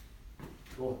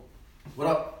Cool. What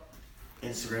up?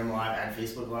 Instagram Live and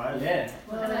Facebook Live? Yeah.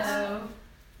 Hello.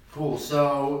 Cool.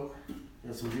 So, we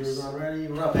got some viewers already.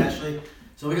 What up, Ashley?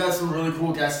 So we got some really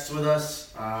cool guests with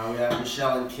us. We have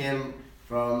Michelle and Kim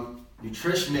from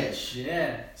Nutrishmish.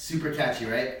 Yeah. Super catchy,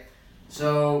 right?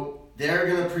 So they're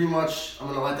gonna I'm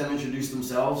gonna let them introduce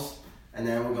themselves, and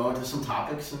then we'll go into some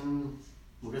topics and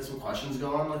we'll get some questions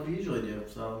going like we usually do.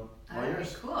 So, all Alright,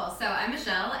 yours. cool. So I'm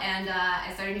Michelle, and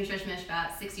I started Nutrishmish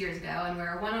about 6 years ago, and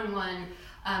we're a one-on-one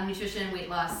nutrition weight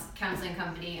loss counseling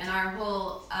company. And our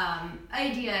whole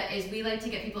idea is we like to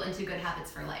get people into good habits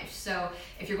for life. So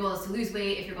if your goal is to lose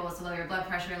weight, if your goal is to lower your blood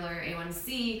pressure, lower your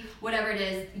A1C, whatever it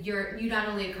is, you not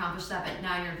only accomplish that, but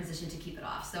now you're in a position to keep it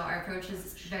off. So our approach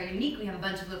is very unique. We have a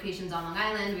bunch of locations on Long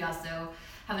Island. We also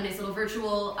have a nice little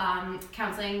virtual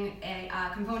counseling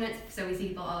component, so we see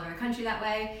people all over the country that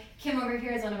way. Kim over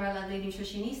here is one of our lovely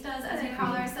nutritionistas, as we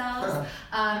call ourselves,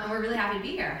 and we're really happy to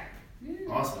be here.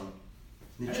 Awesome.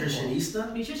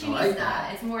 Nutritionista? Nutritionista, I like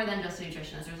that. it's more than just a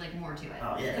nutritionist, there's like more to it.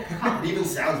 Oh, It's yeah. a comp- It even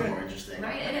sounds more interesting.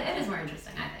 right? It is more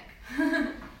interesting, I think.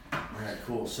 Alright,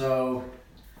 cool. So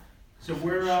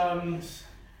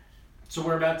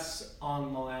Whereabouts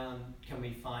on Long Island can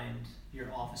we find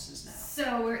your offices now?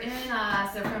 So we're in,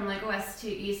 so from like west to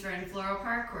east, we're in Floral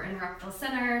Park, we're in Rockville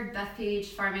Center, Bethpage,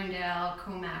 Farmingdale,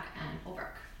 Comac, and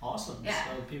Holbrook. Awesome. Yeah.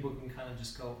 So people can kind of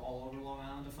just go all over Long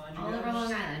Island to find you All guys? over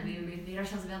Long Island, we've made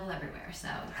ourselves available everywhere, so.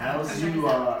 how come check us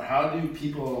out. do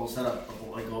people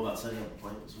go about setting up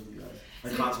appointments with you guys?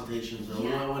 Like So- consultations or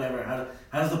Yeah. whatever. How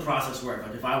does the process work?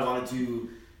 Like if I wanted to,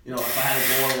 if I had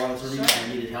a goal I wanted to reach Sure.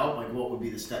 and I needed help, like what would be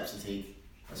the steps to take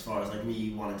as far as like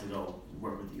me wanting to go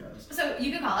work with you guys? So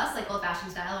you can call us like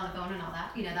old-fashioned style on the phone and all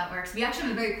that, that works. We actually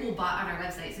have a very cool bot on our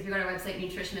website. So if you go to our website,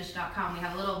 nutrishmish.com, we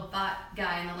have a little bot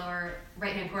guy in the lower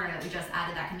right-hand corner that we just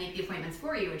added that can make the appointments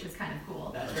for you, which is kind of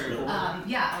cool. That's That's very cool. cool.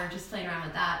 Yeah, we're just playing around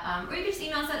with that. Or you can just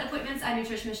email us at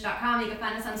appointments@nutrishmish.com. You can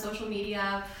find us on social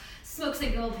media. Smoke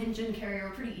signal, pigeon carrier,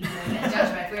 we're pretty easy to get in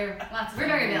touch with. We're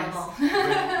very available.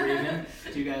 Raven?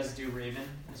 Do you guys do Raven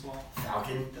as well?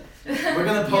 Falcon. We're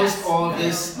gonna post Yes. all of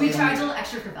this. We charge a little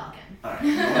extra for Falcon. Alright.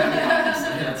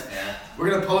 That's fair.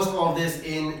 We're gonna post all of this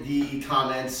in the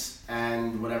comments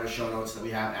and whatever show notes that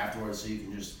we have afterwards, so you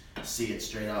can just see it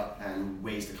straight up and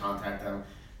ways to contact them.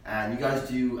 And you guys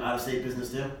do out-of-state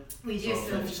business too? We do.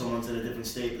 So if someone's in a different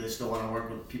state but they still want to work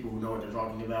with people who know what they're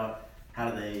talking about, how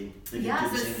do they can Yeah, do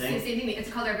so the same it's thing? the same thing. It's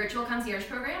called our virtual concierge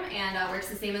program, and works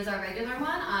the same as our regular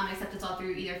one, except it's all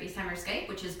through either FaceTime or Skype,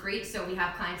 which is great. So we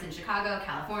have clients in Chicago,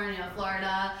 California,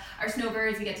 Florida. Our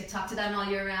snowbirds, we get to talk to them all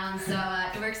year round. So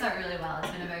it works out really well.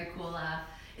 It's been a very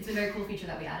cool feature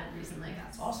that we added recently.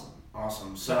 That's awesome.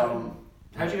 Awesome. So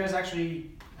How'd you guys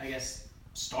actually,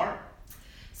 start?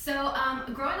 So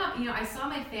growing up, I saw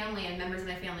my family and members of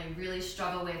my family really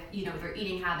struggle with, their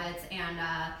eating habits, and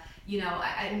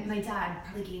my dad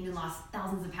probably gained and lost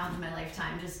thousands of pounds in my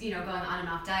lifetime, just going on and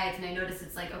off diets, and I noticed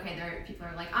it's like, okay, people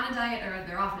are like on a diet or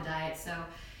they're off a diet. So,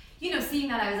 seeing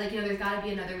that, I was like, there's got to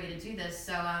be another way to do this.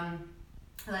 So I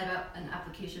lied about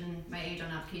my age on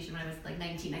an application when I was like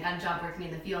 19. I got a job working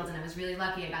in the field, and I was really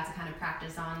lucky. I got to kind of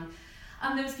practice on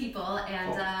those people,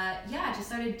 and I just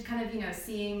started kind of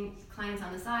seeing clients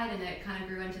on the side, and it kind of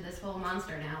grew into this whole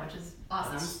monster now, which is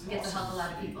awesome. That's We get to help a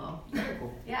lot of people. Very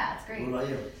cool. Yeah, it's great. what about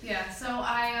you? Yeah, so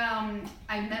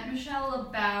I met Michelle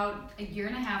about a year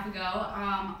and a half ago.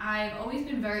 I've always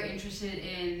been very interested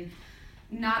in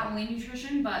not only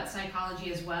nutrition but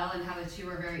psychology as well, and how the two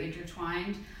are very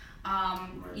intertwined.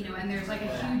 And there's like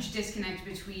a huge disconnect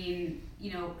between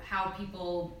how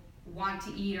people want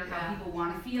to eat or how people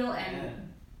want to feel and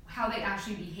how they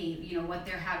actually behave, what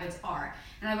their habits are.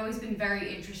 And I've always been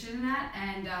very interested in that.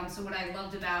 And so what I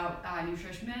loved about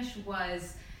Nutrishmish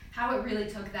was how it really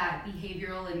took that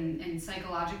behavioral and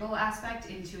psychological aspect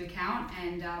into account.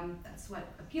 And that's what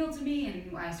appealed to me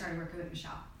and why I started working with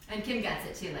Michelle. And Kim gets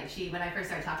it too. Like when I first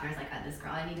started talking to her, I was like, this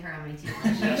girl, I need her on my team.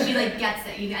 Like, she like gets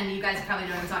it. And you guys probably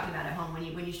know what I'm talking about at home.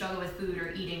 When you struggle with food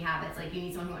or eating habits, like you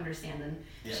need someone who understands, and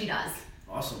she does.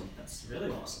 Awesome. That's really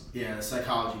awesome. Yeah, the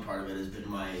psychology part of it has been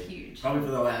Huge. probably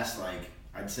for the last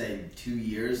I'd say 2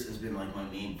 years has been my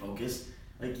main focus.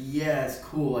 It's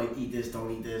cool, eat this,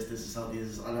 don't eat this is healthy, this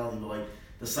is unhealthy, but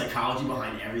the psychology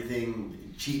behind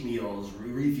everything, cheat meals,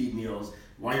 refeed meals,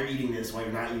 why you're eating this, why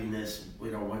you're not eating this,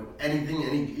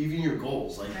 even your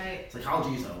goals. Right.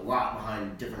 Psychology is a lot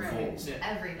behind different Right. goals. Yeah.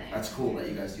 Everything. That's cool that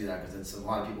you guys do that, because a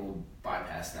lot of people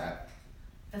bypass that.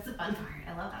 That's the fun part.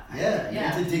 I love that part. Yeah, you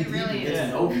get to dig it deep really and get is. to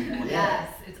know people. Yeah.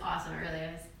 Yes, it's awesome. It really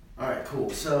is. Alright, cool.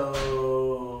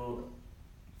 So,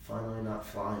 finally not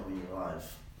flying when you're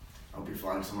live. I hope you're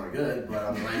flying somewhere good, but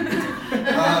I'm glad you're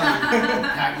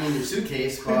packing in your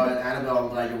suitcase. But Annabelle, I'm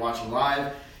glad you're watching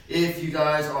live. If you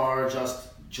guys are just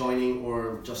joining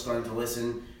or just starting to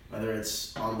listen, whether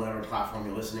it's on whatever platform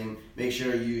you're listening, make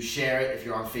sure you share it. If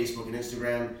you're on Facebook and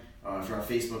Instagram, if you're on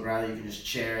Facebook rather, you can just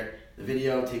share it. The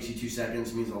video takes you 2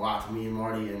 seconds, means a lot to me and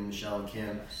Marty and Michelle and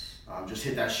Kim. Just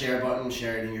hit that share button,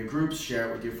 share it in your groups, share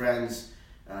it with your friends.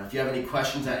 If you have any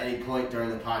questions at any point during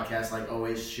the podcast, like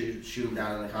always, shoot them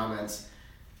down in the comments.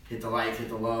 Hit the like, hit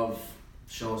the love,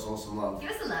 show us all some love.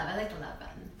 Give us the love. I like the love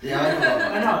button. Yeah, I like the love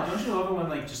button. I know. Don't you love it when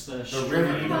like just the river,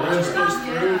 stream the just river. goes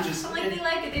through? Yeah. Just But like they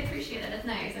like it, they appreciate it. It's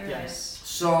nice. I really yes.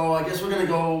 So I guess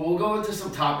we'll go into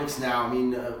some topics now. I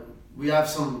mean, we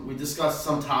discussed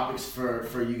some topics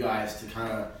for you guys to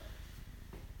kind of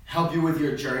help you with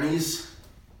your journeys.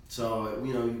 So,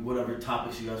 whatever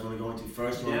topics you guys want to go into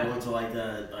first. You want to go into like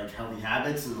the healthy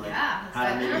habits and like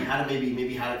how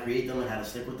to create them and how to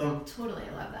stick with them. Totally,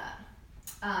 I love that.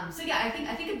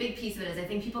 I think a big piece of it is I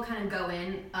think people kind of go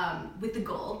in with the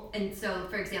goal. And so,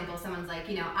 for example, someone's like,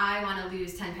 I want to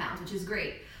lose 10 pounds, which is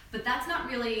great, but that's not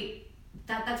really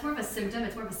that's more of a symptom.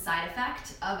 It's more of a side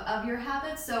effect of your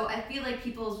habits. So I feel like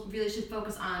people really should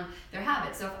focus on their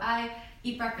habits. So if I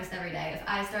eat breakfast every day, if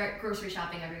I start grocery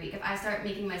shopping every week, if I start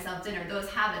making myself dinner, those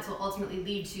habits will ultimately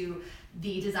lead to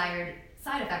the desired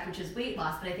side effect, which is weight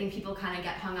loss. But I think people kind of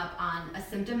get hung up on a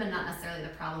symptom and not necessarily the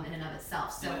problem in and of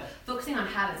itself. So focusing on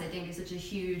habits, I think, is such a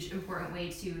huge, important way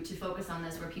to focus on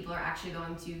this, where people are actually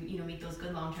going to, make those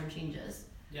good long-term changes.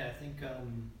 Yeah, I think,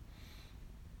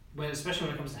 especially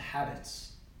when it comes to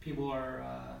habits, people are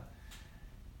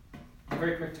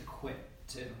very quick to quit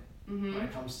too. Mm-hmm. When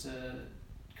it comes to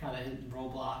kind of hitting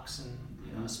roadblocks,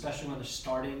 and especially when they're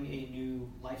starting a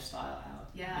new lifestyle out.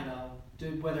 Yeah.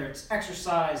 Whether it's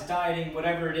exercise, dieting,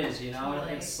 whatever it is,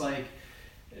 Totally. it's like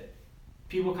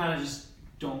people kind of just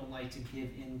don't like to give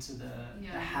into the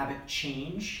habit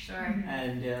change. Sure.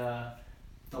 And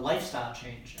the lifestyle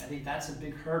change. I think that's a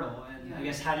big hurdle. And I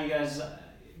guess, how do you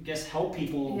guys help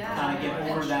people kind of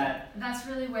get over that? That's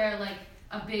really where like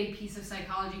a big piece of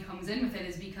psychology comes in with it,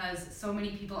 is because so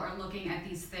many people are looking at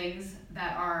these things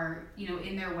that are,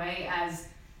 in their way,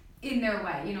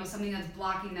 something that's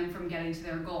blocking them from getting to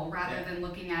their goal, rather than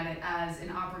looking at it as an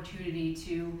opportunity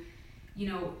to,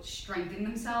 strengthen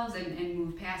themselves and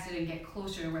move past it and get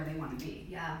closer to where they want to be.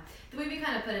 Yeah. The way we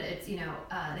kind of put it, it's,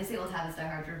 they say old habits die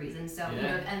hard for a reason. So,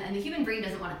 and the human brain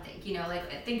doesn't want to think,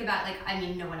 think about,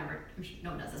 no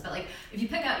one does this, but if you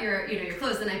pick out your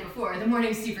clothes the night before, the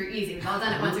morning's super easy. We've all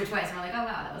done it once or twice, and we're like, oh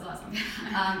wow, that was awesome.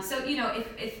 So,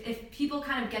 if people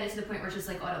kind of get it to the point where it's just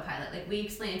like autopilot, we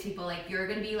explain to people, you're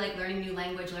going to be learning a new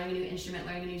language, learning a new instrument,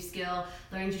 learning a new skill,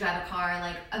 learning to drive a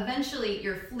car, eventually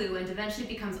you're fluent, eventually it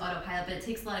becomes autopilot, but it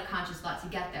takes a lot of conscious thought to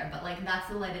get there. But that's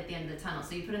the light at the end of the tunnel.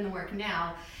 So you put in the work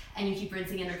now, and you keep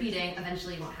rinsing and repeating,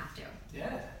 eventually you won't have to.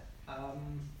 Yeah.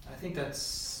 I think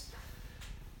that's,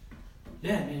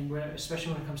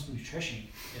 especially when it comes to nutrition,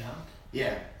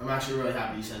 Yeah, I'm actually really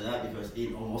happy you said that, because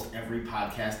in almost every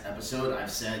podcast episode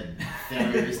I've said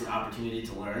failure is an opportunity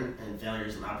to learn, and failure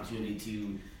is an opportunity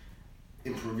to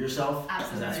improve yourself.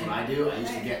 Absolutely. Because that's what I do. I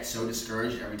used to get so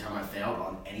discouraged every time I failed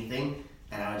on anything,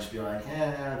 and I would just be like,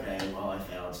 okay, well, I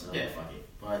failed, so fuck it.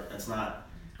 But that's not...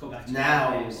 Go back to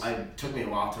now, it took me a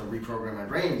while to reprogram my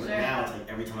brain, but now it's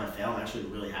every time I fail, I'm actually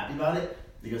really happy about it,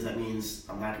 because that means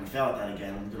I'm not going to fail at that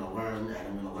again. I'm going to learn, and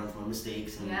I'm going to learn from my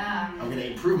mistakes, and I'm going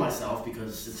to improve myself,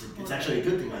 because it's actually a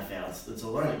good thing I failed. It's a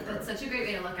learning curve. That's such a great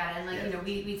way to look at it. And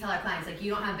we tell our clients,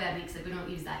 you don't have bad weeks, we don't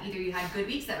use that. Either you had good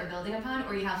weeks that we're building upon,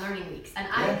 or you have learning weeks. And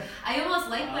I almost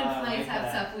like when clients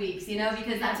have tough weeks,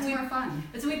 because that's more fun.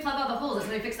 It's when we plug all the holes. That's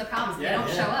when we fix the problems. If they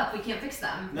don't show up, we can't fix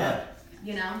them. Yeah.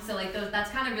 So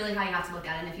that's kind of really how you have to look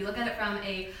at it. And if you look at it from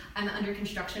I'm under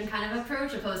construction kind of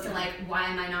approach, opposed to why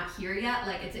am I not here yet?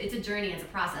 It's a journey, it's a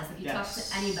process. If you talk to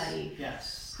anybody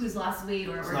who's lost weight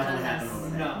or done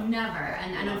this, never.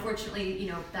 And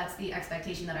unfortunately, that's the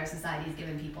expectation that our society has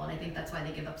given people, and I think that's why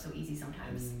they give up so easy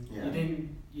sometimes.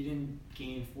 You didn't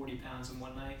gain 40 pounds in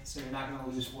one night, so you're not going to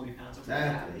lose 40 pounds in one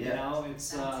night. Exactly.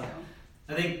 It's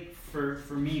I think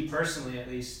for me personally, at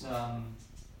least,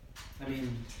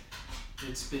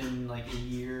 it's been a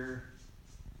year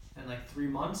and 3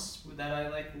 months that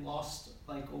I lost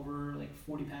over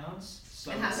 40 pounds.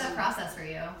 So and how's that process for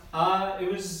you?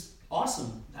 It was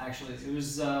awesome, actually. It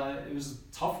was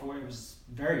tough work. It was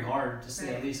very hard, to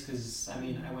say the least, because I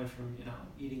went from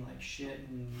eating like shit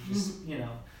and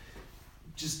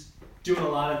just doing a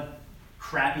lot of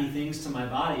crappy things to my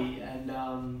body,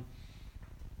 and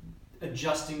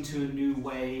adjusting to a new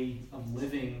way of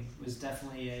living was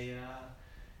definitely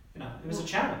it was a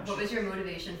challenge. What was your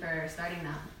motivation for starting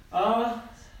that?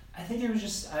 I think it was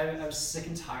just I was sick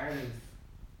and tired of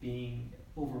being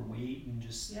overweight and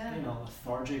just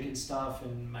lethargic and stuff.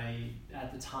 And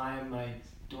at the time my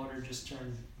daughter just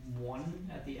turned 1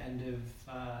 at the end of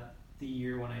the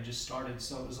year when I just started.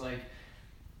 So it was like,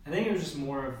 I think it was just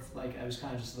more of like I was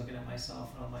kind of just looking at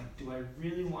myself and I'm like, do I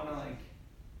really want to like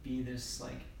be this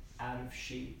like out of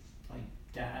shape like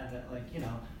dad that like I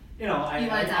had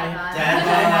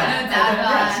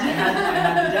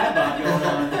the dad bod going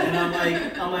on, and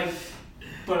I'm like,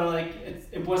 but like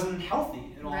it wasn't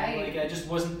healthy at all. Right. Like I just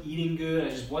wasn't eating good. I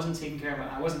just wasn't taking care of it.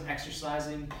 I wasn't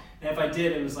exercising, and if I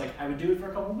did, it was like I would do it for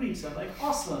a couple of weeks. I'm like,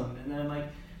 awesome, and then I'm like,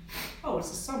 oh, it's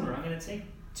the summer. I'm gonna take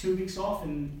 2 weeks off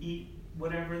and eat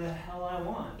whatever the hell I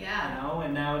want. Yeah.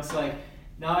 And now it's like.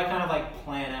 Now I kind of like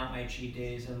plan out my cheat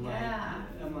days and like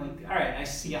I'm like, all right, I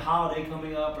see a holiday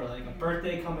coming up or like a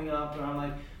birthday coming up, and I'm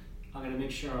like, I'm gonna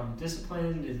make sure I'm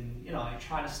disciplined and I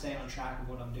try to stay on track of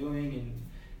what I'm doing and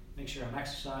make sure I'm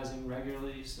exercising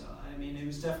regularly. So I mean, it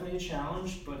was definitely a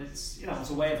challenge, but it's it's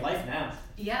a way of life now.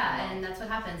 Yeah, and that's what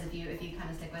happens if you kind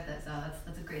of stick with it. So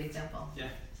that's a great example.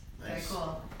 Yeah. Very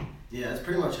cool. Yeah, that's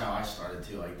pretty much how I started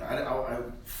too. Like I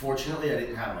fortunately I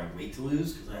didn't have like weight to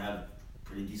lose because I have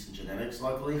pretty decent genetics,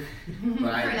 luckily.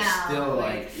 But I still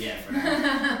for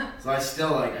now. So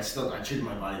I treated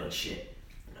my body like shit.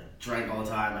 I drank all the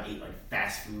time. I ate like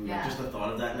fast food. Yeah. Like, just the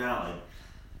thought of that now,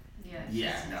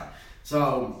 Yeah. No.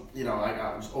 So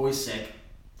I was always sick.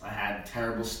 I had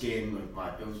terrible skin.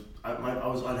 Like I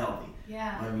was unhealthy.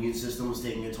 Yeah. My immune system was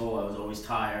taking a toll. I was always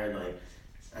tired.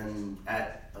 And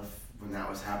when that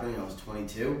was happening, I was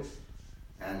 22.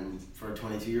 And for a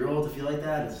 22-year-old to feel like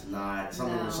that, it's not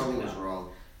something was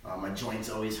wrong. My joints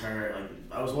always hurt. Like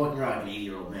I was walking around like an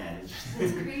 80-year-old man.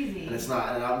 It's crazy. And it's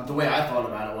not. And the way I thought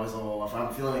about it was, if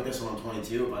I'm feeling like this when I'm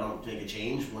 22, if I don't make a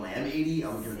change when I am 80,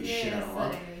 I'm gonna be shit out of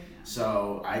luck.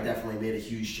 So I definitely made a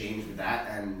huge change with that,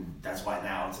 and that's why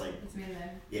now it's like, it's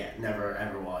amazing. Yeah, never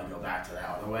ever will I go back to that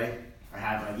other way. I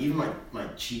have like even my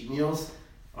cheat meals.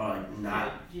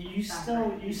 Not. You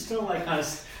still like kind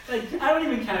of like I don't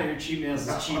even count your cheat meals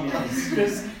as cheat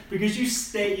meals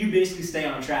because you basically stay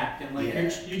on track and like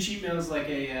your cheat meal is like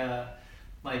a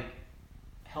like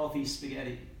healthy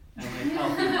spaghetti and like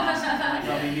healthy pasta and like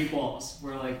healthy meatballs.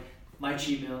 Where like my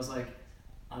cheat meal is like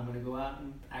I'm gonna go out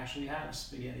and actually have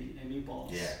spaghetti and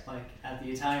meatballs like at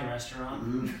the Italian restaurant.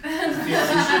 Mm-hmm.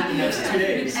 The next 2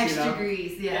 days. Extra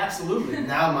grease, yeah. Absolutely.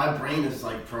 Now my brain is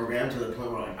like programmed to the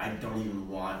point where like I don't even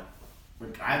want.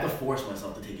 Like I have to force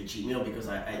myself to take a cheat meal because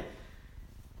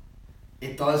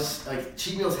it does like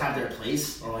cheat meals have their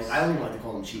place, or like I don't even like to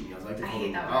call them cheat meals. I like to call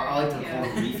them. I like to call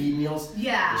them refeed meals.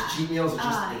 Yeah. Because cheat meals are just.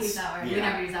 I hate that word. Yeah. We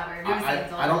never use that word.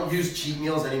 I don't use cheat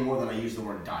meals any more than I use the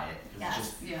word diet.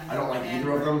 Yes. I don't like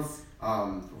either of them.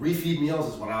 Refeed meals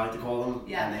is what I like to call them,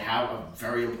 and they have a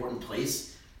very important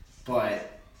place,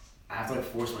 but I have to like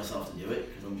force myself to do it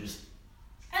because I'm just.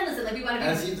 And listen, like we want to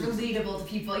be relatable to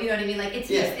people. You know what I mean? Like it's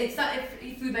not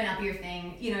if food might not be your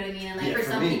thing. You know what I mean? And like for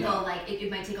some people, like it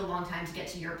might take a long time to get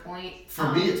to your point.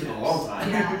 For me, it took a long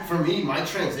time. Yeah. For me, my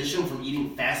transition from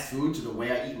eating fast food to the way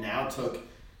I eat now took.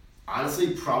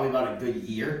 Honestly, probably about a good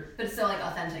year. But it's still like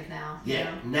authentic now. Yeah, you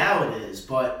know? Now it is,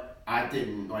 but I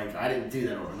didn't do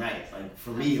that overnight. Like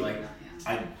for me, like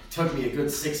it took me a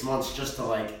good 6 months just to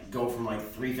like go from like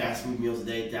 3 fast food meals a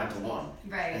day down to 1.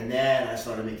 Right. And then I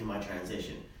started making my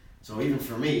transition. So even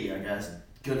for me, like as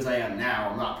good as I am now,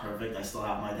 I'm not perfect. I still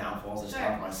have my downfalls. I still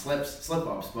have my slip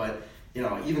ups. But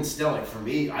even still, like for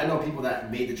me, I know people that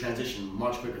made the transition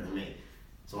much quicker than me.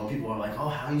 So when people are like, "Oh,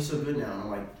 how are you so good now?" and I'm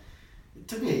like, it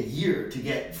took me a year to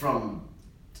get from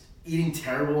eating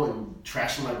terrible and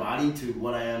trashing my body to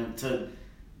what I am to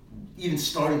even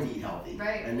starting to eat healthy.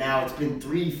 Right. And now it's been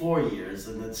 3-4 years,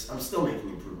 and I'm still making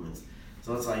improvements.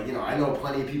 So it's like I know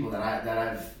plenty of people that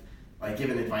I've like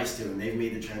given advice to, and they've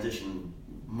made the transition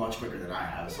much quicker than I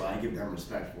have. So I give them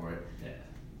respect for it.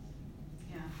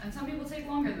 Yeah, and some people take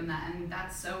longer than that, and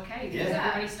that's okay because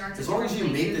everybody starts. As long as you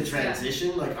make the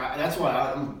transition, like that's why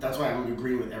I'm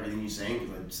agreeing with everything you're saying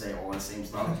because I say all that same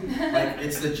stuff. Like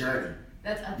it's the journey.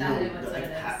 That's what it is.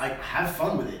 Like have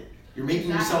fun with it. You're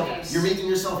making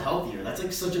yourself healthier. That's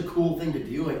like such a cool thing to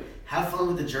do. Like have fun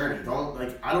with the journey. Don't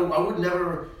like I would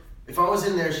never. If I was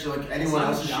in there, like anyone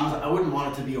else's shoes, I wouldn't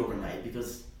want it to be overnight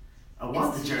because I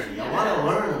want the journey. I want to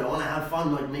learn and I want to have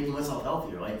fun, like making myself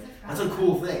healthier. Like that's a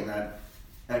cool thing that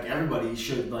like everybody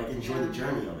should like enjoy the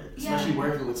journey of it. Especially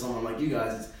working with someone like you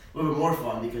guys, it's a little bit more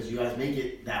fun because you guys make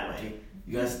it that way.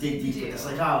 You guys dig deep with the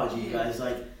psychology. You guys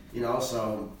like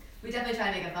so We definitely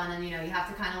try to make it fun, and you have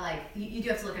to kind of like you do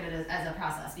have to look at it as a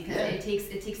process because it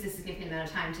takes a significant amount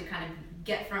of time to kind of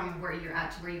get from where you're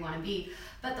at to where you want to be.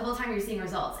 But the whole time you're seeing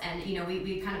results, and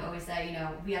we kind of always say,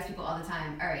 we ask people all the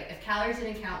time, all right, if calories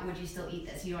didn't count, would you still eat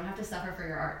this? You don't have to suffer for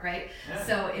your art, right? Yeah.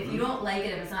 So if you don't like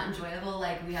it, if it's not enjoyable,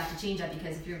 like we have to change that,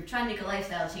 because if you're trying to make a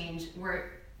lifestyle change,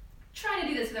 we're trying to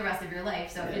do this for the rest of your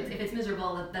life. So if it's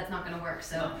miserable, that's not going to work.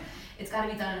 So it's got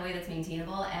to be done in a way that's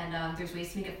maintainable, and there's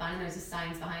ways to make it fun, and there's a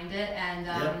science behind it, and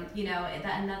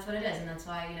and that's what it is, and that's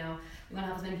why we want to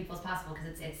help as many people as possible,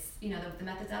 because it's the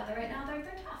methods out there right now, they're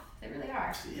tough. They really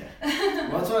are. Yeah.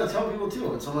 Well, that's what I tell people too.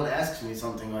 When someone asks me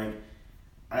something, like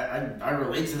I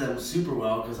relate to them super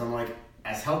well, because I'm like,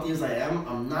 as healthy as I am,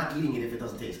 I'm not eating it if it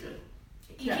doesn't taste good.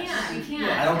 You can't.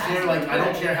 Yeah, I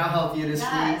don't care how healthy it is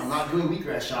for me. I'm not doing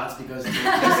wheatgrass shots because it tastes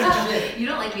like shit. You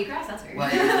don't like wheatgrass? That's weird.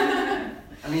 Like, I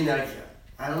mean, like,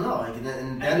 I don't know. Like, and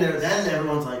then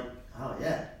everyone's like, oh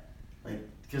yeah, like,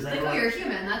 because you're a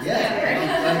human. That's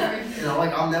weird.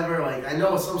 Like I'll never I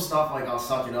know some stuff like I'll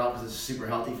suck it up because it's super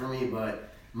healthy for me,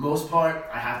 but most part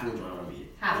I have to enjoy what I'm eating.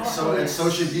 So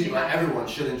should you. Like, everyone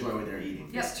should enjoy what they're eating.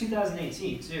 It's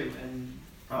 2018 too, and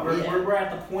we're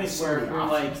at the point where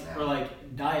we're like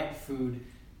diet food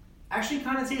actually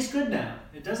kind of tastes good now.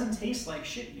 It doesn't taste like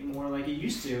shit anymore like it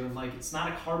used to, and like it's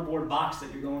not a cardboard box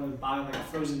that you're going to buy like a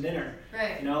frozen dinner.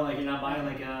 Right. Like you're not buying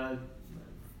like a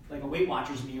Weight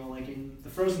Watchers meal like in the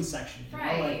frozen section.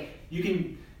 Like you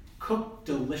can cook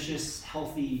delicious,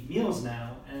 healthy meals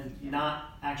now and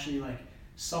not actually like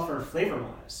suffer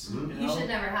flavor-wise. Mm-hmm. You should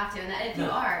never have to, and if you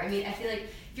are, I mean, I feel like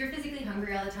if you're physically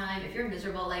hungry all the time, if you're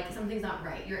miserable, like something's not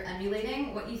right. You're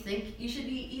emulating what you think you should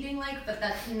be eating like, but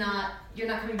that's not, you're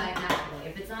not coming by it naturally.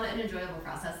 If it's not an enjoyable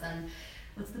process, then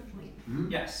what's the point?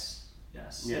 Mm-hmm. Yes. Yeah,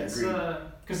 it's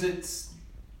because it's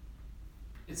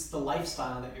the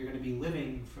lifestyle that you're going to be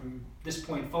living from this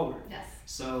point forward. Yes.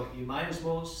 So you might as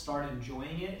well start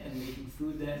enjoying it and making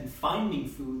food and finding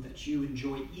food that you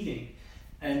enjoy eating,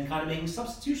 and kind of making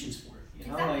substitutions for it.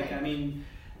 Exactly. Like, I mean,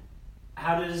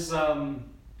 how does I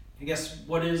guess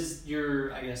what is your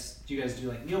do you guys do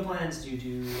like meal plans? Do you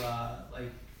do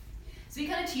like? So we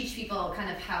kind of teach people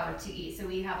kind of how to eat. So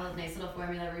we have a nice little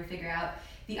formula where we figure out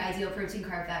the ideal protein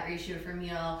carb fat ratio for a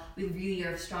meal. We really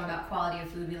are strong about quality of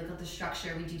food. We look at the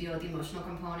structure. We do deal with the emotional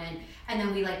component, and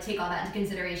then we take all that into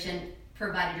consideration,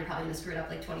 provided you're probably going to screw it up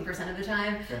 20% of the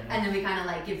time. And then we kind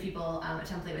of give people a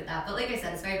template with that. But like I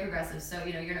said, it's very progressive. So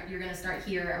you're going to start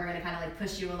here, and we're going to kind of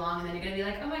push you along, and then you're going to be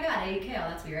like, oh my god, I ate kale.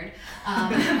 That's weird.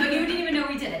 But you didn't even know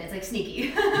we did it. It's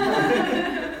sneaky.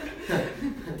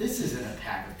 This isn't a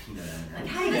pack of peanut M&Ms.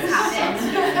 How did this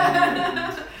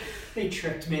happen? They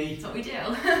tricked me. That's what we do.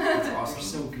 That's awesome. They're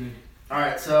so good. All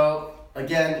right, so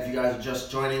again, if you guys are just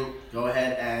joining, go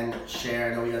ahead and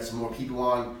share. I know we got some more people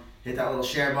on. Hit that little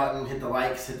share button, hit the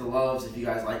likes, hit the loves if you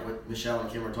guys like what Michelle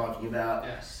and Kim are talking about.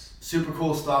 Yes. Super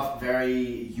cool stuff, very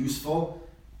useful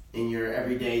in your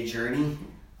everyday journey.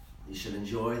 You should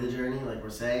enjoy the journey, like we're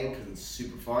saying, because it's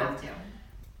super fun. Have to.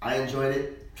 I enjoyed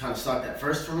it. Kind of sucked at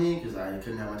first for me because I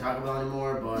couldn't have my Taco Bell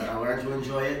anymore, but I learned to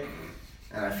enjoy it.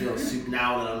 And I feel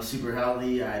now that I'm super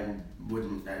healthy, I'm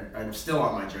still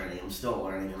on my journey. I'm still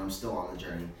learning, and I'm still on the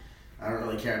journey. I don't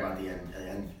really care about the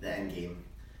end game.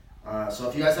 So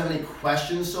if you guys have any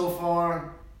questions so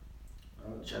far,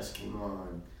 Jess came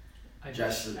on. I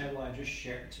just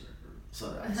shared it to her group.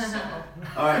 So that's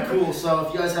all right, cool. So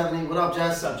if you guys have any, what up,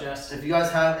 Jess? What's up, Jess? If you guys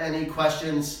have any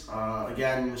questions,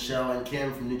 again, Michelle and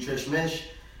Kim from Nutrish Mish,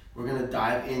 we're gonna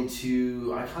dive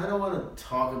into. I kind of want to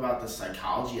talk about the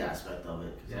psychology aspect of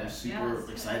it because I'm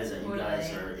super excited that you guys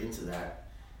are into that.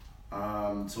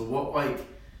 So what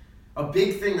a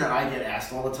big thing that I get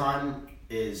asked all the time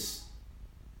is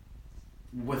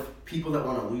with people that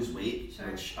want to lose weight,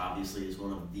 which obviously is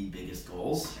one of the biggest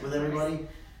goals with everybody.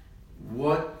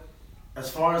 What, as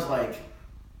far as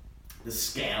the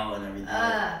scale and everything.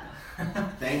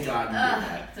 Thank God you did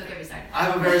that. Don't get me started. I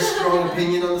have a very strong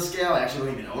opinion on the scale. I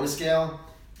actually don't even own a scale.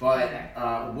 But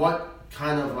what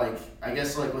kind of I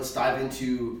guess let's dive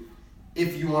into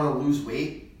if you want to lose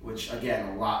weight, which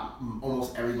again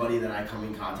almost everybody that I come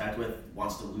in contact with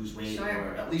wants to lose weight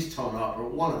or at least tone up or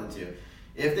one of the two.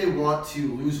 If they want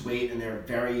to lose weight and they're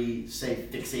very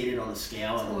fixated on the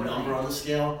scale and a number on the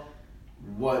scale,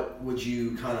 what would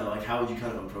you how would you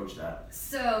approach that?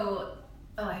 So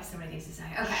I have so many things to say.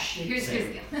 Okay, here's the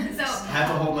deal. So I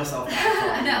have to hold myself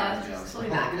back. No, just hold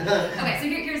me back. Okay, so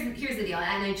here's the deal,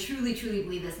 and I truly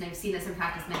believe this, and I've seen this in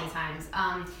practice many times.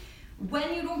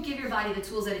 When you don't give your body the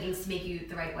tools that it needs to make you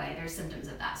the right way, there's symptoms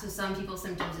of that. So some people's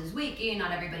symptoms is weight gain,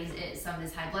 not everybody's is. Some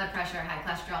is high blood pressure, high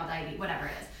cholesterol, diabetes, whatever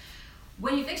it is.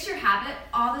 When you fix your habit,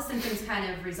 all the symptoms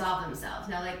kind of resolve themselves.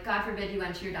 Now, like, God forbid you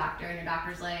went to your doctor and your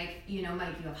doctor's like, you know,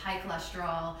 Mike, you have high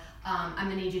cholesterol. I'm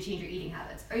gonna need you to change your eating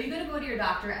habits. Are you gonna go to your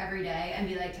doctor every day and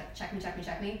be like, check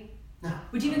me? No.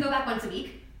 Would you even go back once a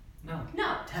week? No.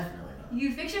 No. Definitely not.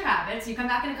 You fix your habits, you come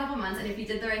back in a couple months, and if you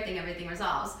did the right thing, everything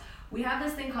resolves. We have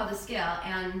this thing called the scale,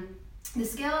 and the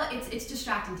scale, it's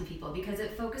distracting to people because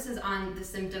it focuses on the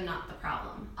symptom, not the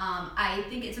problem. I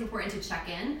think it's important to check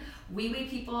in. We weigh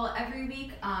people every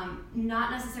week,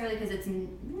 not necessarily because it's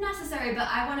necessary, but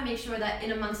I want to make sure that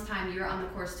in a month's time you're on the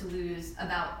course to lose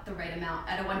about the right amount.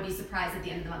 I don't want to be surprised at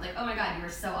the end of the month, like, oh my God, you were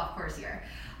so off course here.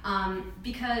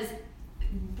 Because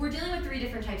we're dealing with 3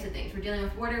 different types of things. We're dealing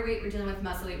with water weight, we're dealing with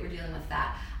muscle weight, we're dealing with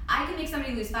fat. I can make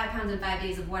somebody lose 5 pounds in 5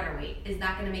 days of water weight. Is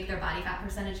that going to make their body fat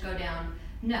percentage go down?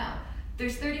 No.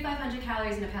 There's 3,500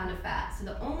 calories in a pound of fat. So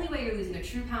the only way you're losing a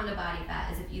true pound of body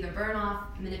fat is if you either burn off,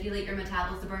 manipulate your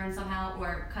metabolism to burn somehow,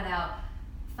 or cut out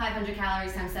 500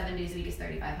 calories times 7 days a week is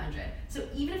 3,500. So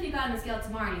even if you got on the scale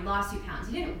tomorrow and you lost 2 pounds,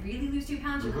 you didn't really lose 2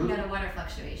 pounds, you got a water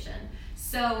fluctuation.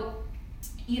 So,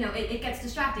 you know, it gets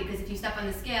distracting because if you step on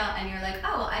the scale and you're like,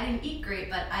 oh, well, I didn't eat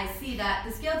great, but I see that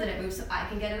the scale didn't move, so I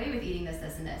can get away with eating this,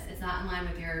 this, and this. It's not in line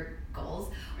with your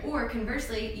goals. Right. Or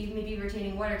conversely, you may be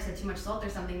retaining water because you had too much salt or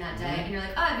something that day, and you're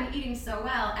like, oh, I've been eating so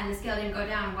well, and the scale didn't go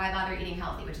down, why bother eating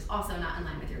healthy, which is also not in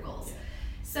line with your goals. Yeah.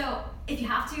 So if you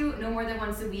have to, no more than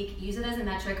once a week, use it as a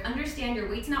metric. Understand your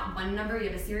weight's not one number, you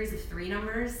have a series of 3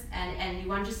 numbers, and you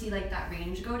want to just see like that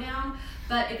range go down.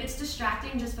 But if it's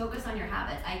distracting, just focus on your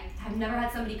habits. I have never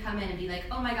had somebody come in and be like,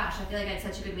 oh my gosh, I feel like I had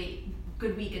such a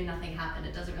good week and nothing happened.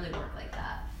 It doesn't really work like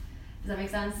that. Does that make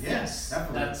sense? Yes,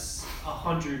 definitely. That's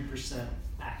 100%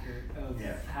 accurate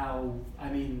of how, I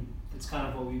mean, it's kind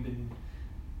of what we've been,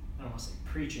 I don't want to say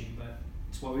preaching, but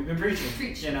it's what we've been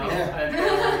preaching. You know,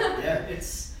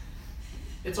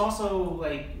 it's also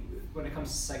like when it comes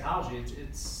to psychology,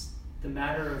 it's the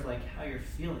matter of like how you're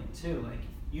feeling too. Like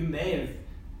you may have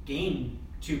gained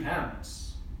 2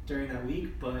 pounds during that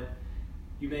week, but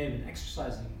you may have been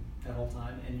exercising that whole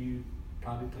time, and you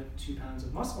probably put 2 pounds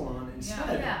of muscle on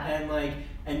instead.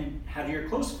 And how do your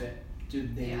clothes fit?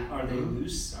 Are they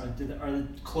loose? Are the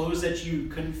clothes that you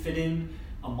couldn't fit in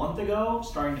a month ago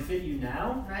starting to fit you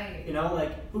now? Right. You know,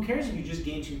 like who cares if you just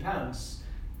gained 2 pounds?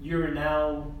 You're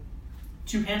now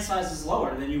 2 pant sizes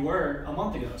lower than you were a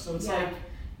month ago. So it's like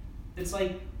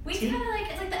weight's kind of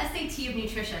like, it's like the SAT of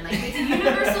nutrition. Like it's a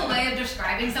universal way of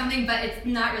describing something, but it's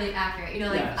not really accurate. You know,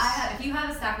 like if you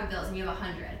have a stack of bills and you have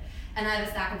 100, and I have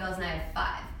a stack of bills and I have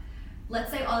 5.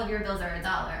 Let's say all of your bills are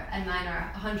 $1 and mine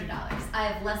are $100. I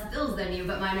have less bills than you,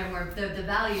 but mine are more, the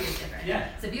value is different. Yeah.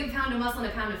 So if you have a pound of muscle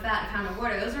and a pound of fat and a pound of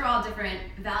water, those are all different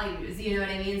values, you know what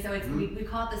I mean? So it's we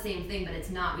call it the same thing, but it's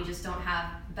not. We just don't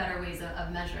have better ways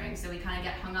of measuring. So we kind of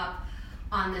get hung up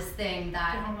on this thing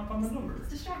that get hung up on the number. It's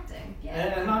distracting.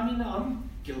 Yeah. And I mean, I'm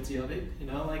guilty of it, you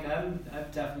know, like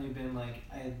I've definitely been like,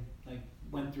 I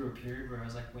went through a period where I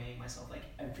was like weighing myself like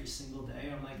every single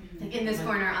day. I'm like in this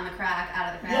corner, on the crack,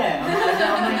 out of the crack.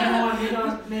 Yeah, I'm like, you know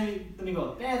what, maybe let me go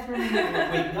to the bathroom,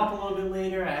 waking up a little bit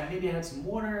later. Maybe I had some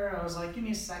water. I was like, give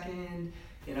me a second,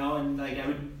 you know, and like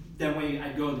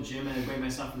I'd go to the gym and I'd weigh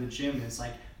myself in the gym, and it's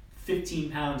like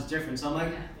 15 pounds difference. I'm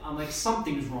like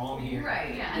something's wrong here.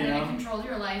 Right. Yeah. And then it controls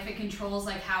your life. It controls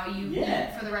like how you eat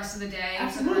for the rest of the day,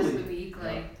 for the rest of the week.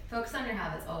 Like focus on your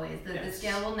habits always. The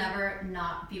scale will never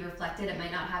not be reflected. It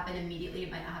might not happen immediately.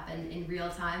 It might not happen in real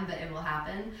time, but it will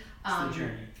happen. It's the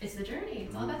journey. It's the journey.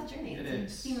 It's all about the journey.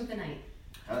 It's the theme of the night.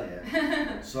 Hell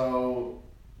yeah. So,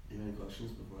 you have any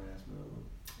questions before I ask another one?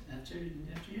 After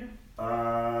you?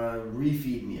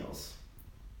 Refeed meals.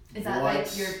 Is that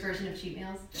like your version of cheat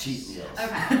meals? Cheat meals.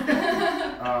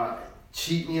 Okay.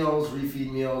 Cheat meals,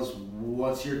 refeed meals.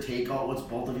 What's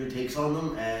both of your takes on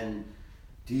them? And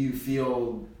do you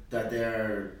feel that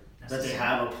they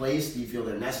have a place? Do you feel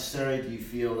they're necessary? Do you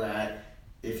feel that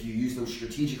if you use them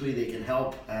strategically, they can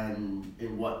help? And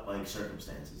in what like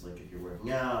circumstances? Like if you're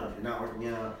working out, if you're not working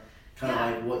out, kind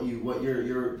of like what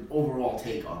your overall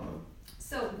take on them.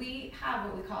 So we have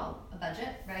what we call a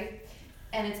budget, right?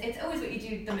 And it's always what you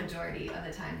do the majority of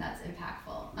the time that's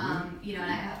impactful. You know,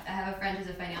 and I have a friend who's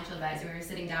a financial advisor. We were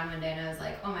sitting down one day and I was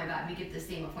like, oh my God, we get the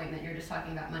same appointment. You're just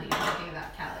talking about money. You're talking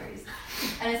about calories.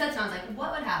 And I said to him, I was like,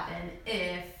 what would happen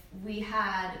if we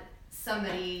had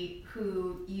somebody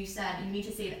who you said you need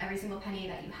to save every single penny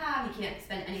that you have, you can't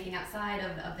spend anything outside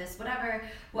of this, whatever,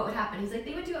 what would happen? He's like,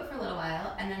 they would do it for a little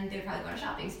while and then they would probably go on a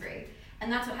shopping spree.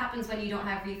 And that's what happens when you don't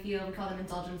have refuel. We call them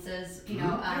indulgences. You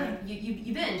know,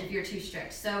 you binge if you're too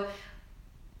strict. So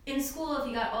in school, if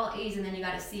you got all A's and then you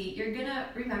got a C, you're gonna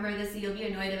remember the C, you'll be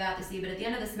annoyed about the C, but at the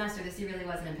end of the semester, the C really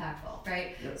wasn't impactful,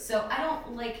 right? Yep. So I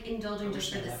don't like indulging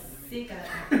just for the sake of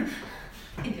it.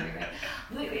 In theory,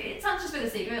 right? It's not just for the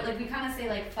sake of it, like we kind of say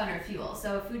like fun or fuel.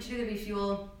 So food should either be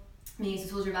fuel, means to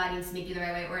tools your body to make you the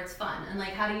right way, or it's fun. And like,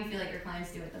 how do you feel like your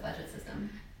clients do with the budget system?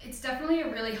 It's definitely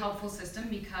a really helpful system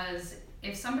because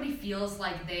if somebody feels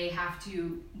like they have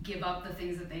to give up the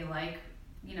things that they like,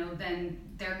 you know, then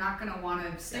they're not going to want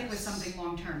to stick with something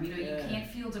long term. You know, you can't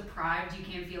feel deprived. You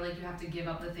can't feel like you have to give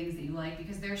up the things that you like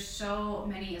because there's so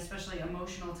many, especially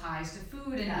emotional ties to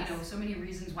food and, you know, so many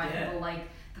reasons why people like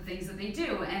the things that they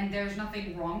do. And there's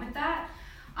nothing wrong with that.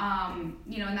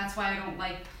 You know, and that's why I don't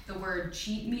like the word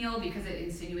cheat meal because it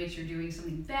insinuates you're doing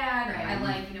something bad. Right. I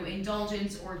like, you know,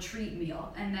 indulgence or treat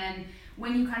meal. And then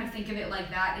when you kind of think of it like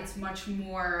that, it's much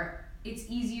more, it's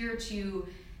easier to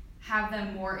have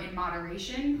them more in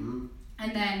moderation. Mm-hmm.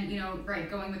 And then, you know, right,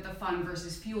 going with the fun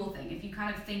versus fuel thing. If you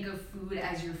kind of think of food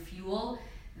as your fuel,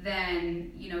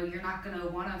 then, you know, you're not going to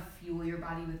want to fuel your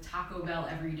body with Taco Bell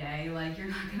every day. Like, you're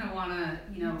not going to want to,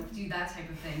 you know, do that type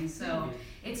of thing. So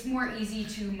it's more easy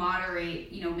to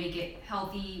moderate, you know, make it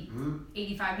healthy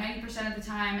 85-90% of the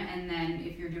time. And then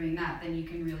if you're doing that, then you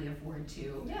can really afford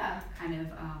to kind of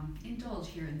indulge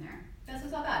here and there. That's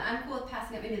what's all bad. I'm cool with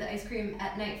passing up maybe the ice cream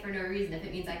at night for no reason if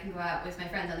it means I can go out with my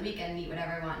friends on the weekend and eat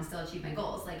whatever I want and still achieve my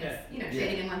goals. Like, it's, you know,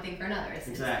 trading in one thing for another.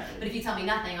 Exactly. But if you tell me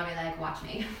nothing, I'll be like, watch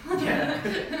me.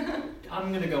 I'm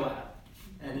going to go out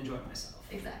and enjoy myself.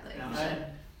 Exactly. You know,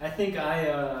 I think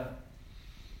I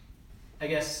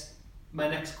guess my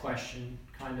next question,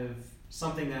 kind of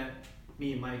something that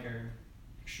me and Mike are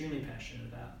extremely passionate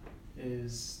about,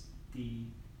 is the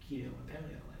keto and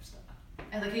paleo lifestyle.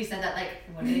 I like how you said that, like,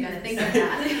 what are they going to think of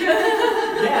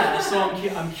that? Yeah, so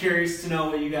I'm curious to know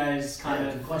what you guys kind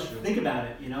of think about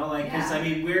it, you know? Like, because, I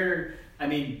mean,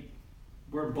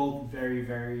 we're both very,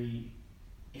 very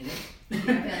in it.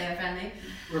 Paleo friendly.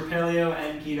 We're paleo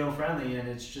and keto friendly, and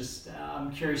it's just,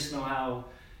 I'm curious to know how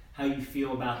you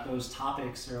feel about those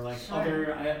topics, or like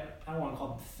other, I don't want to call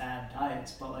them fad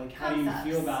diets, but like how do you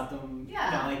feel about them? You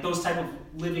know, like those type of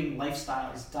living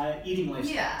lifestyles, eating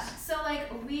lifestyles. Yeah, so like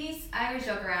I always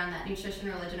joke around that nutrition,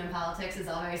 religion, and politics is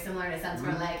all very similar in a sense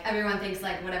where like everyone thinks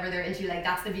like whatever they're into, like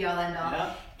that's the be all end all.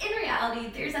 Yeah. In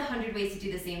reality, there's 100 ways to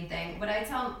do the same thing. What we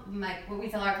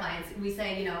tell our clients, we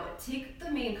say, you know, take the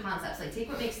main concepts, like take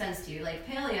what makes sense to you. Like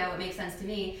paleo, what makes sense to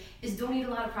me is don't eat a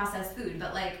lot of processed food,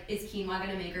 but like, is quinoa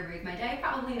gonna make or break my day?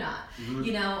 Probably not. Mm-hmm.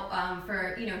 You know,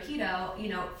 for, you know, keto, you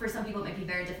know, for some people it might be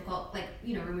very difficult, like,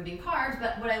 you know, removing carbs,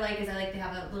 but what I like is they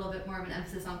have a little bit more of an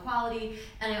emphasis on quality,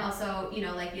 and I also, you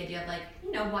know, like the idea of like,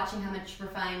 you know, watching how much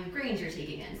refined grains you're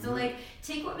taking in. So like,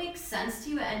 take what makes sense to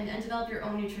you and develop your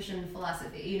own nutrition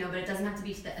philosophy, you know, but it doesn't have to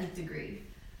be to the nth degree.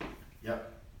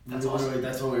 Yep. That's awesome.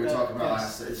 That's what we were talking about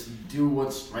last. It's do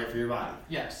what's right for your body.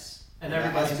 Yes. And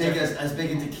as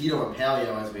big into keto and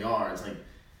paleo as we are, it's like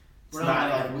it's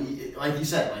not like you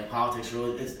said, like politics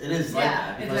really it is like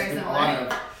that because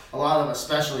a lot of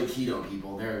especially keto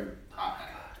people, they're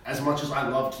as much as I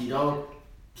love keto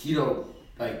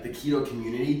like the keto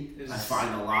community, I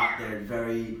find a lot they're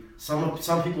very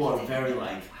some people are very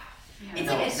like they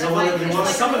want to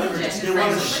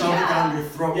shove it down your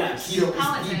throat. Yes.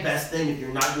 Keto is the best thing. If you're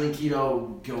not doing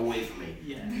keto, go away from me.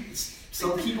 Yeah.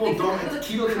 Some people don't.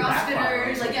 Keto can backfire.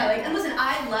 And listen,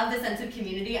 I love the sense of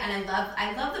community, and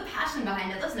I love the passion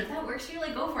behind it. Listen, if that works for you,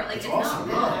 like go for it. Like it's awesome,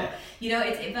 not wrong. You know,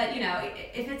 but you know,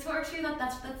 if it works for you,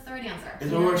 that's the right answer.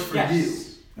 If it works for you.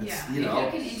 You know,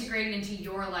 if you can integrate it into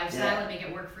your lifestyle and make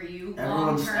it work for you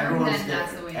long term, then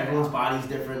that's the way. Everyone's body's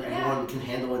different. Everyone can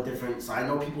handle it different. So I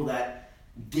know people that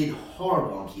did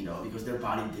horrible on keto because their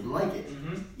body didn't like it.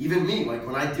 Mm-hmm. Even me, like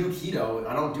when I do keto,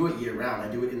 I don't do it year round. I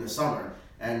do it in the summer,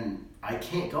 and I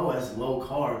can't go as low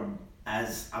carb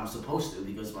as I'm supposed to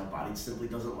because my body simply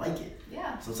doesn't like it.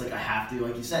 Yeah. So it's like I have to,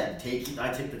 like you said,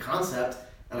 I take the concept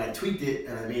and I tweaked it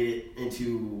and I made it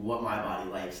into what my body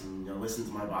likes, and you know, listen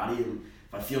to my body. And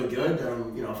if I feel good,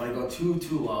 then you know, if I go too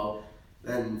low,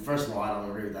 then first of all I don't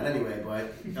agree with that anyway.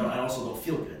 But you know, I also don't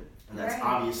feel good, and that's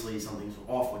obviously something's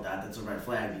off with that. That's a red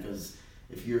flag because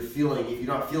if you're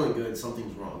not feeling good,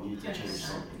 something's wrong. You need to change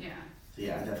something. Yeah. So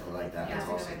yeah, I definitely like that. Yeah, that's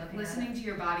awesome. Listening to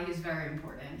your body is very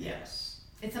important. Yes.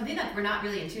 It's something that we're not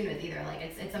really in tune with either. Like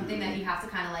it's something that you have to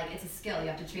kind of like, it's a skill. You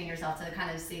have to train yourself to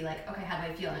kind of see like, okay, how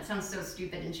do I feel? And it sounds so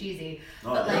stupid and cheesy,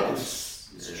 but like it's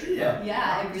true.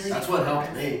 Yeah, it really. That's what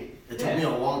helped me. It took me a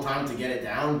long time to get it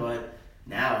down, but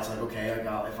now it's like, okay,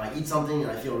 if I eat something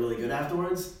and I feel really good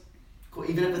afterwards, cool.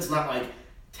 Even if it's not like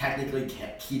technically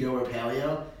keto or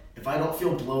paleo, if I don't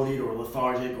feel bloated or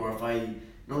lethargic, or if you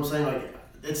know what I'm saying, like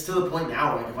it's to the point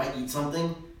now where, like, if I eat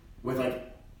something with like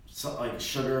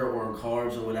sugar or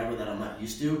carbs or whatever that I'm not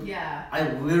used to, Yeah.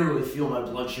 I literally feel my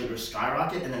blood sugar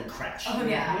skyrocket and then crash. Oh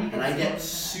yeah. And I get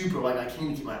super, like, I can't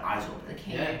even keep my eyes The open.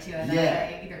 cane too.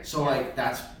 Yeah. So like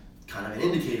that's kind of an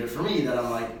indicator for me that I'm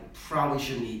like, probably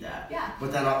shouldn't eat that. Yeah.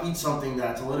 But then I'll eat something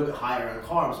that's a little bit higher in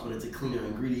carbs, but it's a cleaner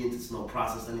ingredient, it's no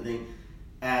processed anything.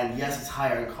 And yes, it's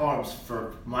higher in carbs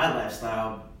for my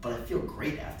lifestyle, but I feel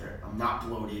great after. I'm not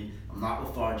bloated, I'm not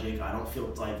lethargic, I don't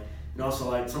feel like, so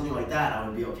like something like that I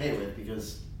would be okay with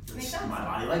because my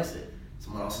body likes it.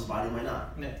 Someone else's body might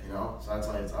not. Yeah. So that's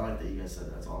why I like that you guys said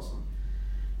that. That's awesome.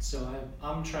 So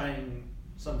I'm trying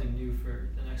something new for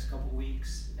the next couple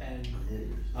weeks, and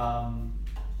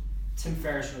Tim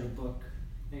Ferriss wrote a book.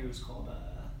 I think it was called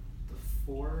The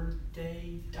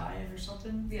 4-Day Diet or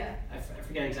something. Yeah. I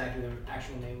forget exactly the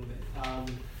actual name of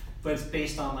it, but it's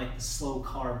based on like the slow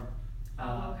carb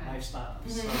lifestyle. Mm-hmm.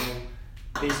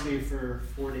 So basically for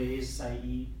 4 days I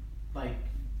eat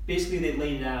basically they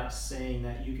laid it out saying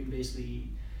that you can basically eat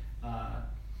a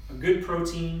good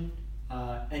protein,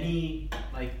 any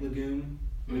like legume,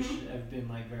 which have been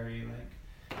like very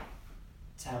like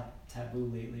taboo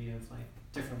lately of like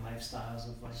different lifestyles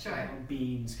of like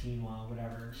beans, quinoa,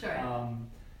 whatever. Sure.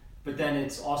 But then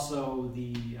it's also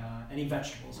the any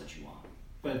vegetables that you want.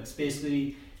 But it's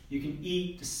basically you can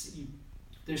eat.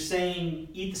 They're saying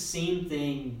eat the same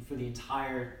thing for the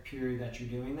entire period that you're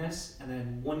doing this, and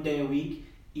then 1 day a week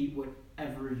eat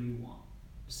whatever you want.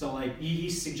 So like he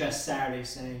suggests Saturday,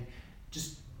 saying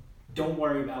just don't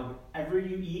worry about whatever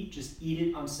you eat, just eat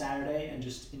it on Saturday and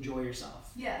just enjoy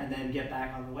yourself. Yeah. And then get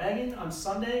back on the wagon on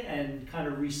Sunday and kind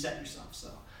of reset yourself.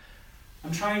 So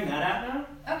I'm trying that out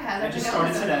now. Okay. I just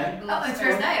started today. Oh, it's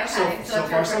first day. Okay. So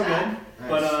far so good. Nice.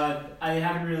 But I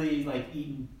haven't really like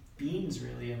eaten beans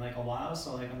really in like a while,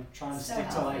 so like I'm trying to stick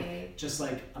to like just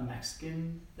like a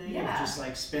Mexican thing of just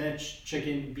like spinach,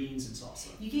 chicken, beans, and salsa.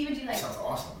 You can even do like. Sounds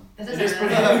awesome. It is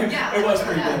pretty good. Yeah. It was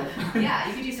pretty good. Yeah,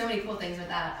 you could do so many cool things with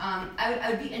that.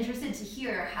 I would be interested to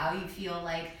hear how you feel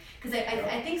like, because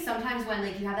I think sometimes when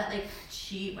like you have that like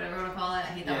cheat, whatever you want to call it, I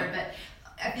hate that word, but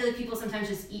I feel like people sometimes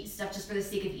just eat stuff just for the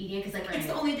sake of eating it, because like it's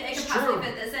the only day I could possibly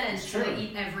fit this in. So they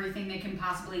eat everything they can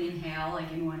possibly inhale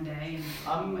like in one day, and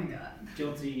oh my god.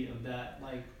 Guilty of that,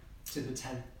 like to the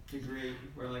 10th degree,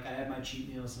 where like I have my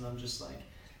cheat meals and I'm just like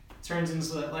turns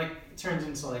into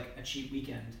like a cheat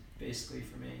weekend basically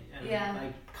for me. And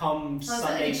like come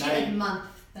Sunday night, like month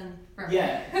then.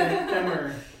 Yeah,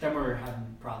 then we're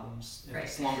having problems if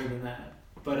it's longer than that.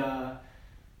 But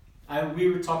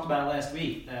we talked about it last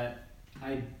week that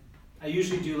I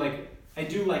usually do like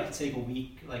to take a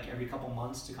week like every couple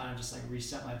months to kind of just like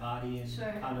reset my body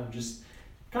and kind of just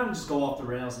go off the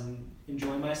rails and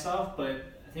enjoy myself. But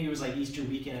I think it was like Easter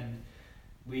weekend,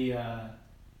 I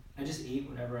just ate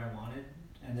whatever I wanted,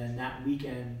 and then that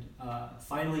weekend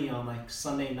finally on like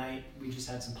Sunday night we just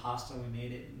had some pasta and we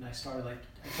made it, and I took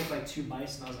like 2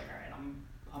 bites and I was like, all right,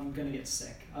 I'm gonna get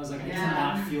sick. I was like, I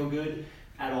cannot feel good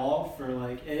at all for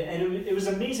like, and it was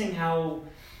amazing how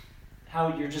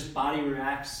your just body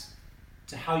reacts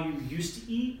to how you used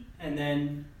to eat and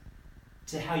then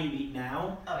to how you eat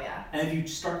now. Oh yeah. And if you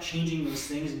start changing those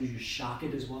things and you just shock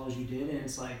it as well as you did, and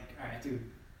it's like, all right, dude,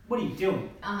 what are you doing?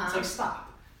 It's like,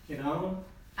 stop,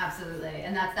 Absolutely,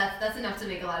 and that's enough to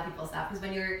make a lot of people stop, because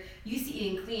when you're used to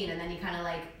eating clean and then you kind of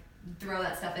like throw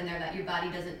that stuff in there that your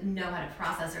body doesn't know how to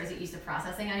process or isn't used to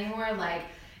processing anymore, like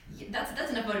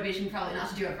that's enough motivation probably not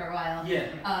to do it for a while. Yeah.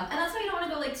 And that's why you don't want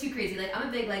to go like too crazy. Like I'm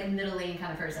a big like middle lane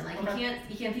kind of person. Like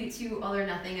you can't be too all or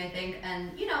nothing, I think.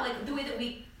 And like the way that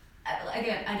we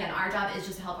again our job is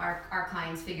just to help our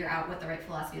clients figure out what the right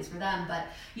philosophy is for them. But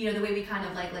the way we kind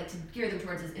of like to gear them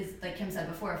towards is like Kim said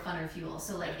before, fun or fuel.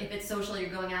 So like if it's social, you're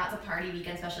going out, it's a party,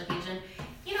 weekend, special occasion,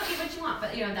 eat what you want.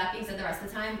 But that being said, the rest of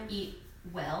the time eat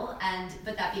well,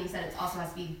 but that being said, it also has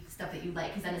to be stuff that you like,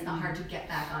 because then it's not hard to get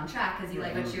back on track, because you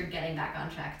like what you're getting back on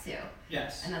track too.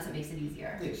 Yes. And that's what makes it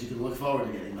easier. Yeah, because you can look forward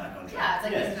to getting back on track. Yeah, it's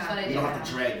like this is what I do. You don't have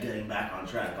to dread getting back on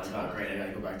track. Like, oh great, I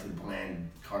gotta go back to the bland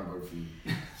cardboard feed.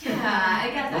 Yeah, I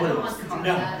get that. No one wants to do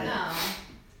that.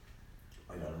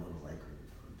 No. I got a little like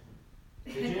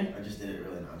Did you? I just did it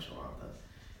really nonchalant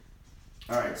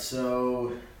though. Alright,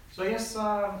 so I guess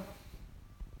how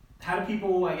do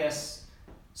people,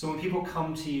 so when people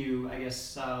come to you, I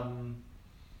guess how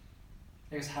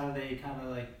do they kind of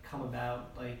like come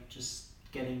about like just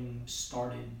getting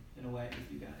started in a way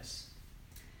with you guys?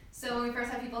 So when we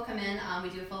first have people come in, we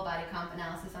do a full body comp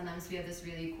analysis on them. So we have this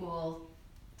really cool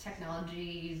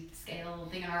technology scale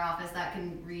thing in our office that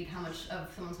can read how much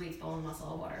of someone's weight's bone,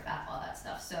 muscle, water, fat, all that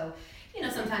stuff. So,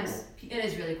 sometimes it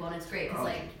is really cool and it's great because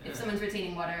if someone's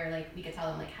retaining water, like we could tell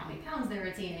them like how many pounds they're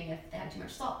retaining. If they have too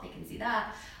much salt, they can see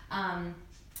that.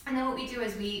 And then what we do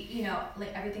is we,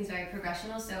 like everything's very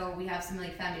progressional, so we have some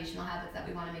like foundational habits that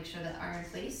we want to make sure that are in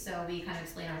place. So we kind of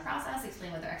explain our process,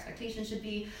 explain what their expectations should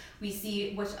be. We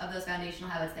see which of those foundational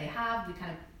habits they have. We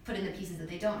kind of put in the pieces that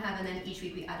they don't have, and then each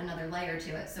week we add another layer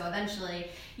to it. So eventually,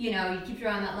 you keep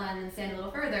drawing that line and stand a little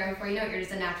further, and before you know it, you're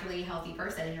just a naturally healthy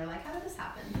person, and you're like, how did this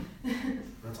happen?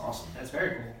 That's awesome. That's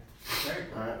very cool. Very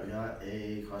cool. All right, we got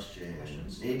a question.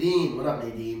 Questions? Nadine, what up,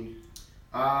 Nadine?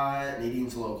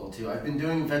 Nadine's local too. I've been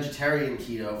doing vegetarian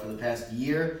keto for the past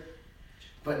year,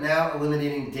 but now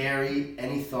eliminating dairy.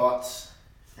 Any thoughts?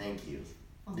 Thank you.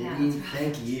 Oh, Nadine,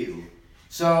 thank you.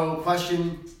 So,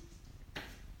 question.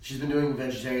 She's been doing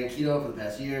vegetarian keto for the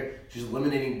past year. She's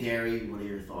eliminating dairy. What are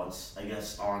your thoughts, I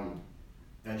guess, on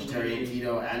vegetarian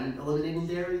keto and eliminating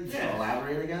dairy? Yeah.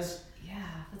 Elaborate, I guess. Yeah,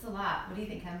 that's a lot. What do you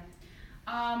think, Kim?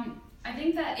 I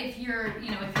think that if you're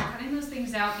cutting those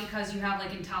things out because you have like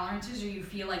intolerances or you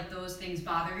feel like those things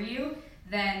bother you,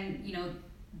 then,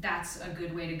 that's a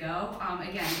good way to go.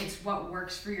 Again, it's what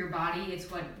works for your body. It's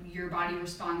what your body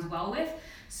responds well with.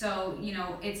 So,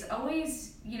 it's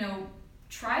always,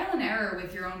 trial and error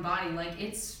with your own body. Like,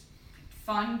 it's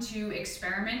fun to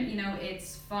experiment,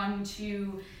 it's fun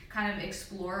to kind of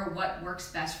explore what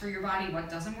works best for your body, what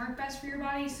doesn't work best for your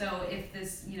body. So if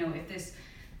this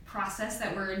process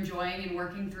that we're enjoying and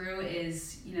working through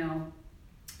is,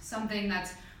 something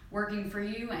that's working for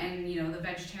you, and, the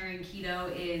vegetarian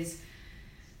keto is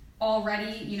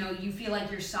already, you feel like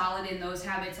you're solid in those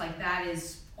habits, like that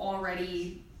is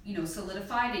already,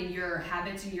 solidified in your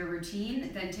habits and your routine,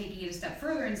 then taking it a step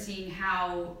further and seeing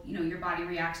how, your body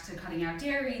reacts to cutting out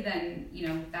dairy, then,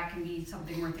 that can be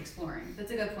something worth exploring.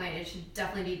 That's a good point. It should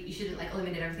definitely be, you shouldn't like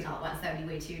eliminate everything all at once. That would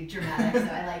be way too dramatic.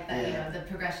 So I like that,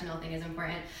 the progressional thing is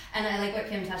important. And I like what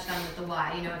Kim touched on with the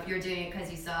why. If you're doing it because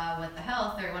you saw What the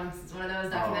Health or one of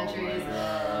those documentaries.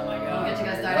 Oh my God. We'll get you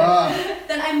guys started.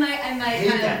 Then I might I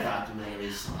hate that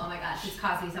documentaries. Oh my gosh, it's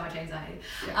caused me so much anxiety.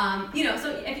 Yeah.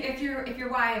 So if your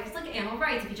why, if it's like animal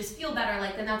rights, if you just feel better,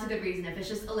 then that's a good reason. If it's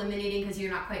just eliminating because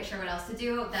you're not quite sure what else to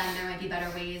do, then there might be better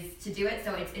ways to do it.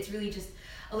 So it's really just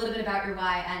a little bit about your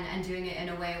why and doing it in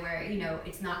a way where,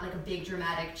 it's not like a big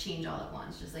dramatic change all at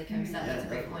once. Just like Kim said, that's a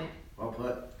great point. Well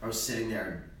put. I was sitting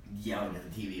there yelling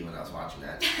at the TV when I was watching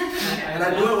that. And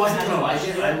I knew I wasn't going to like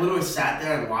it. I literally sat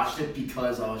there and watched it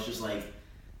because I was just like,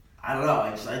 I don't know. I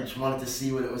just wanted to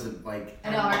see what it was like. I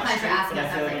know our clients were asking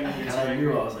us. And I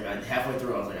knew halfway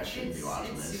through I was like, I shouldn't be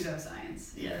watching it's this.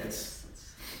 Pseudoscience. Yeah,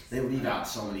 they leave out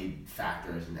so many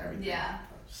factors and everything. Yeah.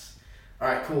 All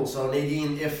right, cool. So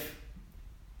Nadine, if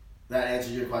that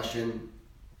answers your question,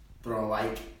 throw a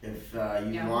like. If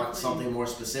you want something more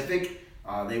specific,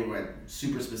 they went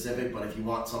super specific. But if you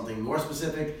want something more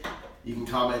specific, you can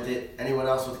comment it. Anyone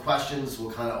else with questions,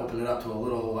 we'll kind of open it up to a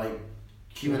little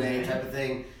Q&A type of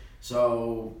thing.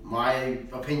 So my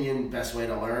opinion, best way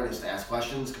to learn is to ask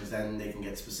questions because then they can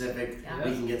get specific. Yeah.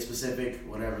 We can get specific,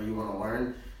 whatever you want to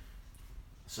learn.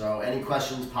 So any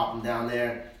questions, pop them down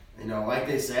there. Like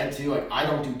they said too, I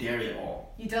don't do dairy at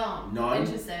all. You don't? None.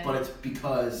 Interesting. But it's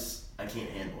because I can't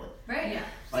handle it. Right. Yeah.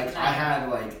 I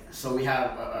had so we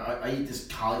have, I eat this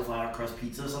cauliflower crust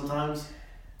pizza sometimes.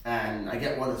 And I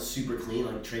get one that's super clean,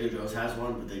 like Trader Joe's has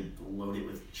one, but they load it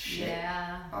with shit.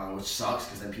 Yeah. Which sucks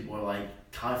because then people are like,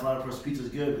 cauliflower crust pizza is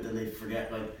good, but then they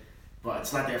forget, but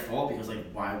it's not their fault because,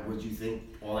 why would you think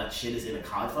all that shit is in a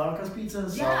cauliflower crust pizza?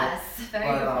 So, Yes,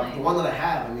 very good point. The one that I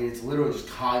have, it's literally just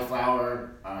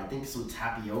cauliflower, I think some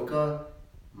tapioca,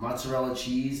 mozzarella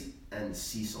cheese, and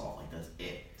sea salt. That's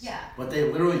it. Yeah. But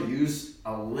they literally use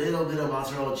a little bit of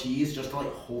mozzarella cheese just to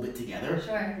hold it together.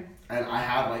 Sure. And I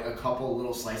have a couple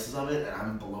little slices of it, and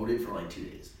I'm bloated for 2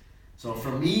 days. So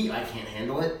for me, I can't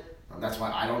handle it. That's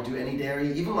why I don't do any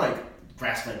dairy, even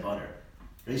grass-fed butter.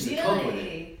 I used to cook with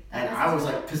it, and I was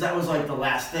because that was the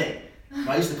last thing.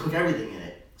 I used to cook everything in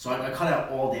it, so I cut out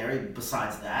all dairy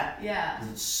besides that. Yeah.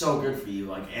 Because it's so good for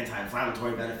you,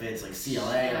 anti-inflammatory benefits,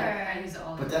 CLA. Sure. I use it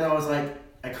all. But then I was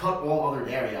I cut all other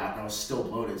dairy out, and I was still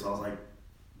bloated. So I was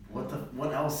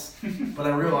what else? But I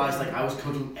realized I was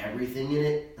cooking everything in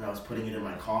it, and I was putting it in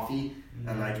my coffee,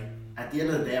 and at the end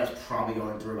of the day, I was probably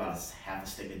going through about half a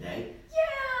stick a day.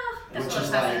 Yeah. Which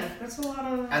is That's a lot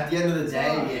of. at the end of the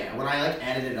day, yeah. When I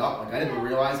added it up, I didn't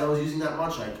realize I was using that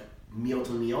much, meal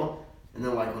to meal, and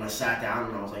then when I sat down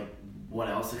and I was what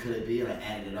else could it be? And I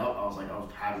added it up. I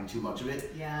was having too much of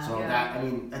it. Yeah. So that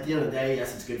at the end of the day,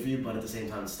 yes, it's good for you, but at the same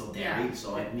time, it's still dairy. Yeah.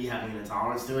 So me having an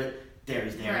intolerance to it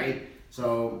dairy's dairy.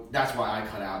 So that's why I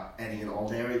cut out any and all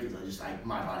dairy because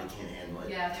my body can't handle it.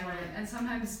 Yeah, totally. And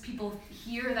sometimes people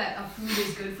hear that a food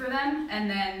is good for them, and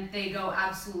then they go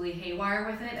absolutely haywire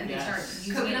with it, and they start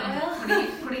using coconut it oil,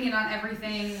 and putting it on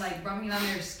everything, like rubbing it on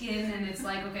their skin, and it's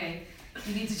like, okay,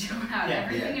 you need to chill out.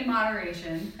 Everything in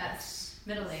moderation. That's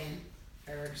middle lane.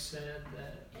 Eric said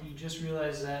that he just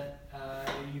realized that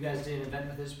you guys did an event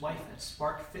with his wife at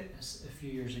Spark Fitness a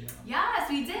few years ago. Yes,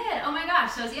 we did. Oh my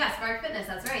gosh. So yeah, Spark Fitness.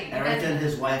 That's right. Eric and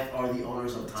his wife are the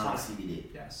owners of Tonic CBD.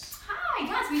 Yes. Hi.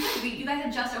 Yes, we did. You guys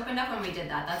had just opened up when we did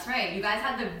that. That's right. You guys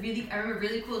had I remember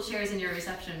really cool chairs in your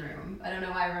reception room. I don't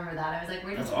know why I remember that. I was like,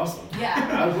 where did That's awesome. Yeah.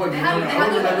 I was like, They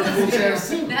the cool chairs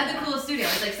too. They had the coolest studio.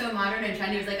 It was like so modern and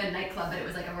trendy. It was like a nightclub, but it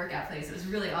was like a workout place. It was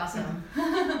really awesome.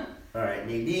 All right,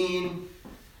 Nadine.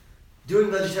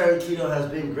 Doing vegetarian keto has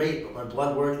been great, but my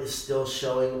blood work is still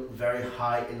showing very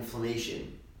high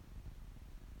inflammation.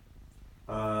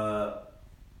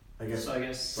 I guess.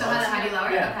 So how do you lower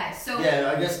it? Yeah. Okay. So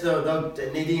Yeah, I guess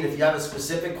Nadine, if you have a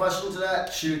specific question to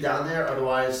that, shoot it down there.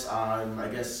 Otherwise, I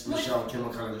guess Michelle and Kim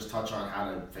will kind of just touch on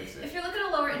how to fix it. if you're looking to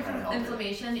lower How to help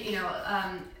inflammation,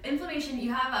 inflammation,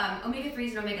 you have omega-3s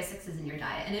and omega-6s in your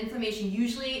diet. And inflammation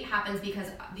usually happens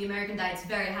because the American diet's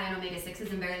very high in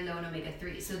omega-6s and very low in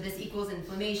omega-3s. So this equals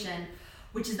inflammation,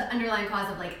 which is the underlying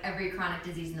cause of like every chronic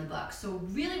disease in the book. So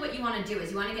really what you want to do is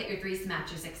you want to get your 3s to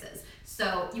match your 6s.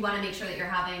 So you want to make sure that you're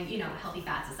having, healthy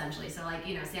fats essentially. So like,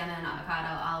 salmon,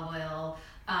 avocado, olive oil,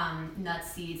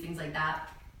 nuts, seeds, things like that.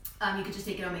 You could just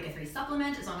take an omega-3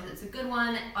 supplement as long as it's a good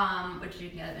one, which you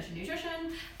can get at Mission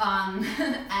Nutrition.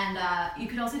 And you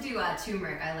could also do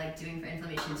turmeric. I like doing for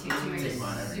inflammation too. Turmeric is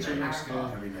super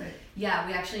powerful. Every night. Yeah,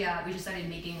 we actually we just started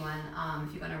making one.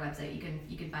 If you go on our website, you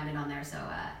can find it on there. So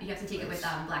you have to take it with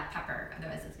black pepper,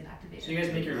 otherwise it's gonna activate. So you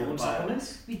guys make your own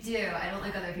supplements? We do. I don't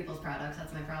like other people's products.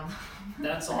 That's my problem.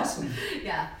 That's awesome.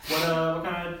 Yeah. What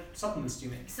kind of supplements do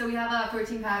you make? So we have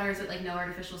protein powders with like no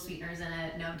artificial sweeteners in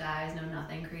it, no dyes, no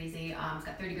nothing crazy. It's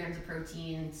got 30 grams of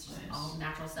protein. It's just all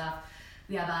natural stuff.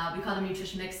 We have we call them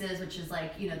nutrition mixes, which is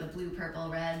like the blue, purple,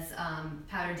 reds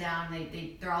powdered down.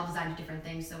 They're all designed to different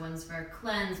things. So one's for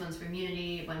cleanse, one's for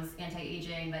immunity, one's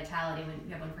anti-aging, vitality.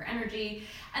 We have one for energy,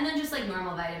 and then just like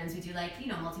normal vitamins. We do like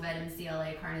multivitamins,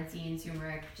 CLA, carnitine,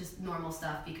 turmeric, just normal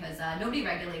stuff because nobody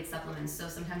regulates supplements. So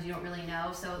sometimes you don't really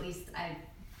know. So at least I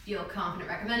feel confident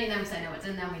recommending them because I know what's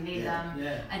in them. We made them.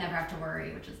 Yeah. I never have to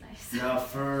worry, which is nice. Now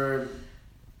for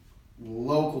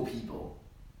local people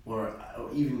or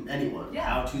even anyone,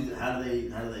 how do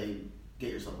they get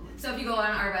your supplements? So if you go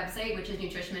on our website, which is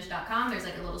nutritionmish.com, there's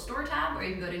like a little store tab, or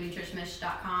you can go to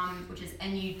nutritionmish.com, which is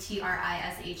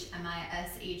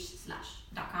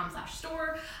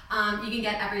nutrishmish.com/store. You can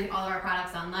get all of our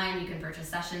products online. You can purchase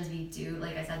sessions. We do,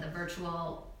 like I said, the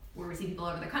virtual where we see people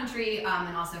over the country,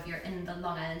 and also if you're in the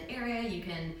Long Island area, you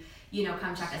can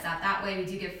come check us out that way. We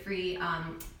do give free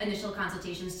initial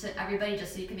consultations to everybody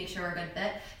just so you can make sure we're a good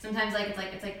fit. Sometimes it's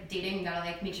like dating, you gotta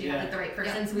make sure you have the right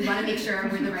person. So we want to make sure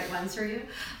we're the right ones for you.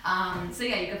 So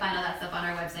yeah, you can find all that stuff on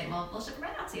our website and we'll ship it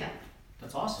right out to you.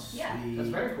 That's awesome. Yeah. That's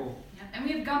very cool. Yeah. And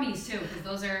we have gummies too, because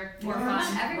those are more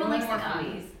fun. Everyone likes the more fun.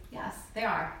 gummies. Yes, they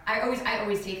are. I always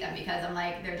take them because I'm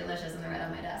like, they're delicious and they're right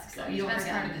on my desk. So you don't Best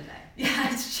forget part them. of the day.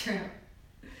 Yeah, it's true.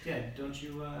 Yeah, don't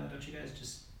you guys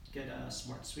just get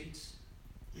Smart Sweets?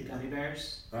 The Yeah. gummy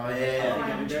bears? Oh Oh, I yeah. haven't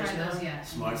Gummy bears tried now? those yet.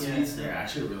 Smart Yeah. Sweets, they're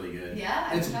actually really good. Yeah.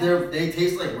 They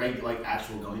taste like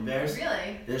actual gummy bears.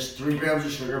 Really? There's 3 grams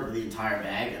of sugar for the entire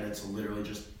bag, and it's literally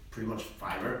just pretty much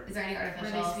fiber. Is there any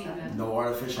artificial Were they sweetened? stuff? No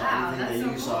artificial Wow, anything. that's They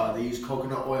so use cool. they use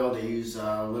coconut oil. They use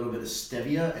a little bit of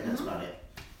stevia, and that's about it.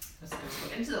 That's good.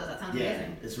 Look into those. That sounds Yeah,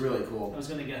 amazing. it's really I cool. was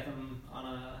gonna get them on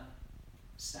a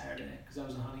Saturday because I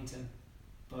was in Huntington,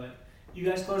 but you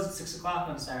guys closed at 6 o'clock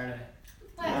on Saturday.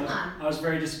 Wait, hold on. I was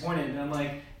very disappointed. And I'm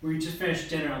like, we just finished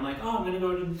dinner. I'm like, oh, I'm gonna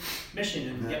go to Mission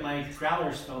and get my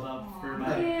growlers filled up for my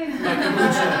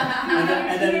kombucha.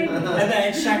 and then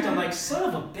I checked. I'm like, son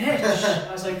of a bitch.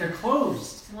 I was like, they're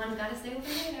closed. Someone's got to stay open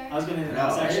later. I was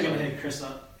actually gonna hit Chris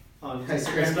up on Hey,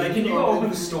 Instagram. Chris, Like, can you go open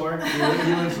the store? He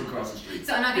lives across the street.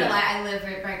 So I'm not gonna Yeah. lie, I live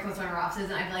very close to one of our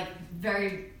offices, and I've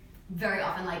very, very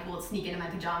often will sneak into my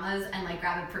pajamas and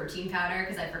grab a protein powder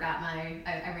because I forgot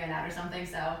I ran out or something.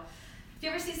 So if you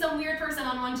ever see some weird person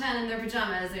on 110 in their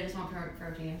pajamas, they just want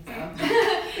protein. So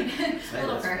a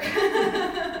little perk.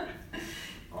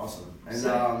 Awesome.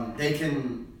 And they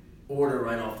can order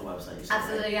right off the website. You said,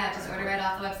 Absolutely, right? yeah. Just order right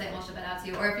off the website and we'll ship it out to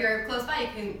you. Or if you're close by, you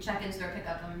can check in store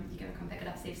pickup and you can come pick it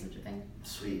up, save some shipping.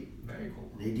 Sweet. Very cool.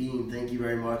 Nadine, thank you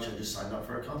very much. I just signed up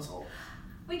for a consult.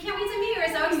 We can't wait to meet you.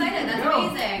 We're so excited. That's No.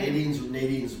 amazing.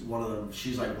 Nadine's one of them.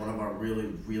 She's like one of our really,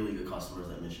 really good customers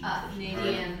at Mission Nutrition.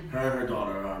 Nadine. Her and her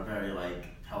daughter are very like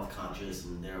health conscious,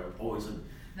 and they're always.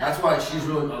 That's why she's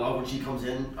really. I love when she comes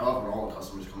in. I love when all the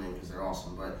customers come in because they're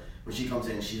awesome. But when she comes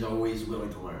in, she's always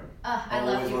willing to learn. I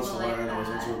love always people wants to like learn. Always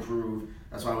that. wants to improve.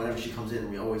 That's why whenever she comes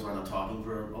in, we always wind up talking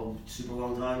for a super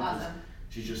long time. 'Cause Awesome.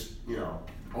 She's just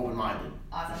open-minded.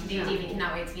 Awesome. She's Nadine, really we cool.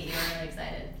 cannot wait to meet you. We're really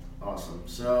excited. Awesome.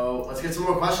 So let's get some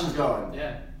more questions going.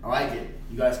 Yeah. I like it.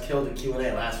 You guys killed the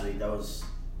Q&A last week. That was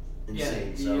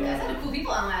insane. Yeah, So You guys had cool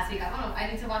people on last week. I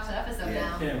need to watch that episode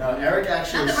now. Yeah. Eric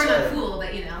actually Not that we're said, not cool,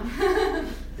 but you know.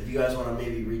 if you guys want to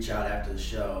maybe reach out after the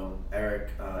show, Eric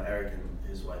and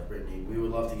his wife Brittany, we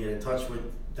would love to get in touch with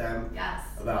them Yes.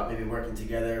 about maybe working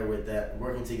together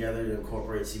to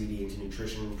incorporate CBD into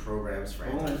nutrition programs for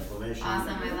anti-inflammation.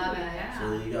 Awesome. I love it. Yeah. So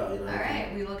there you go. All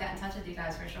right. We will get in touch with you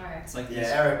guys for sure. It's like Yeah,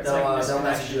 Eric, it's like they'll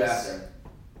message you misconnections.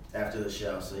 after the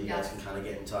show, so you guys can kind of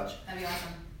get in touch. That'd be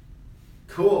awesome.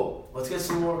 Cool. Let's get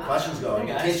some more questions going.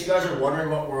 Hey, In guys. case you guys are wondering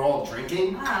what we're all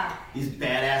drinking, Ah. these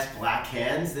badass black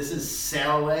cans. This is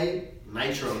Sailaway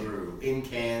Nitro Brew in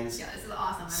cans. Yeah, this is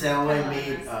awesome. Sailaway I love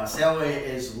made. this. Sailaway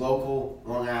is local,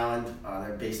 Long Island.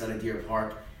 They're based out of Deer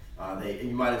Park.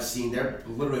 You might have seen they're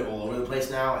literally all over the place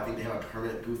now. I think they have a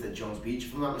permanent booth at Jones Beach,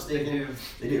 if I'm not They mistaken. do.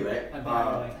 They do, right? I buy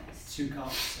like 2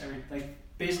 cups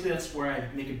basically that's where I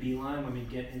make a beeline when we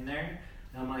get in there.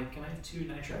 And I'm like, can I have 2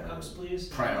 nitro cups, please?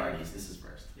 Priorities. This is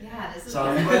first. Yeah, this is.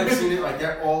 So you might have seen it. Like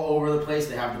they're all over the place.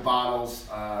 They have the bottles.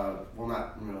 Well,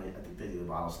 not really. I think they do the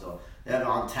bottles still. They have it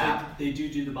on tap. They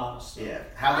do the bottles. Yeah,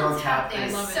 have it on tap. Thing I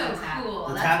is love it so on tap. cool.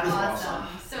 The That's tap is awesome. awesome.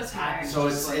 So The smart. tap is- So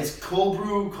Just it's cold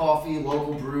brew coffee,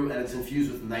 local brew, and it's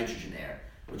infused with nitrogen air,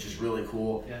 which is really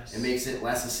cool. Yes. It makes it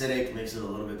less acidic, makes it a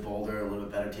little bit bolder, a little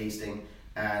bit better tasting.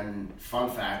 And fun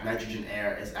fact, nitrogen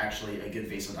air is actually a good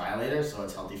vasodilator, so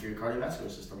it's healthy for your cardiovascular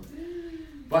system.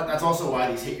 But that's also why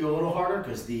these hit you a little harder,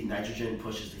 because the nitrogen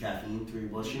pushes the caffeine through your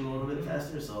bloodstream a little bit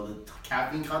faster. So the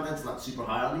caffeine content's not super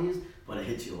high on these, but it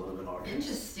hits you a little bit harder.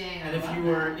 Interesting. And I if love you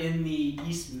were that. in the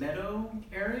East Meadow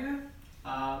area,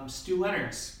 Stu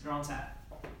Leonard's, they're on tap.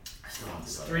 I still have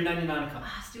It's to go. $3.99 a cup.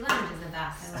 Stu Leonard's is the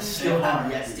best. I I love still it.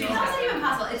 have yet to Dude, go. how's that even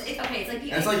possible? It's okay. It's like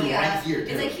the It's IKEA. like right here, It's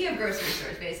too. IKEA of grocery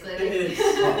stores, basically. It is.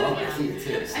 Oh, I love Yeah. IKEA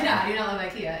too. so. I know. I do not love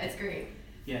IKEA. It's great.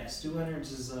 Yeah, Stu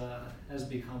Leonard's has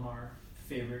become our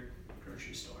favorite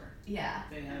grocery store. Yeah.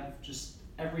 They have just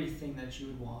everything that you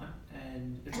would want,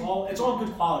 and it's all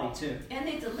good quality too. And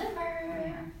they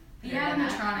deliver. Yeah,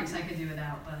 animatronics I could do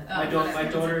without, but Oh, My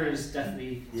daughter is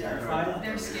definitely Yeah, I've heard terrified. about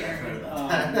They're that. scary. I've heard about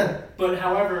that. But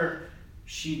however,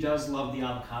 she does love the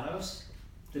avocados,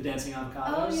 the dancing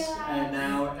avocados, Oh, yeah. and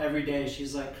now every day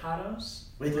she's like, "Cados."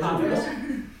 Wait, those are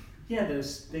real? Yeah,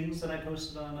 those things that I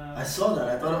posted on. I saw that.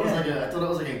 I thought it was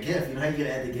Yeah. like a GIF. You know how you can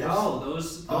add the GIFs? Oh,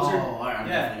 those Oh, are. all right. I'm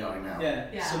yeah. definitely going now. Yeah.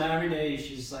 Yeah. So now every day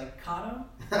she's like, "Cado."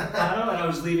 Cado, and I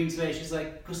was leaving today. She's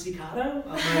like, "Pussy Cado." I'm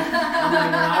like,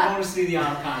 well, I want to see the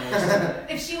avocados.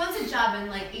 If she wants a job in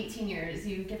like 18 years,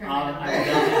 you give her my number. I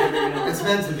definitely It's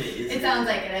meant to be. It sounds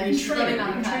like it. I mean, You she's train living her.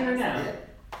 on You can train her avocados. now. Yeah.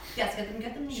 Yes,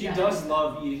 get them. She yeah. does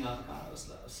love eating avocados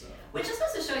though. So. Which is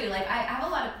supposed to show you, like, I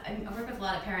work with a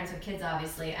lot of parents with kids,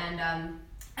 obviously, and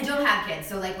I don't have kids,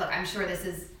 so, like, look, I'm sure this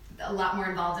is a lot more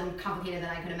involved and complicated than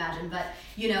I could imagine, but,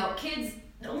 you know, kids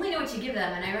only know what you give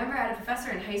them, and I remember I had a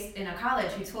professor in a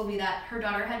college who told me that her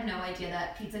daughter had no idea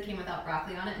that pizza came without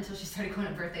broccoli on it until she started going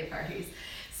to birthday parties.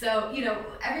 So, you know,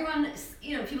 everyone,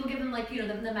 you know, people give them, like, you know,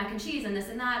 the mac and cheese and this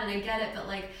and that, and I get it, but,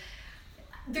 like,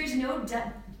 there's no,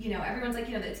 you know, everyone's like,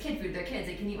 you know, it's kid food, they're kids,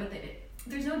 they can eat what they,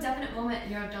 there's no definite moment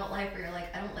in your adult life where you're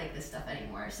like, I don't like this stuff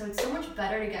anymore. So it's so much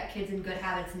better to get kids in good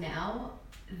habits now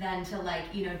than to, like,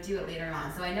 you know, do it later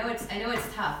on. So I know it's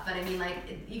tough, but I mean, like,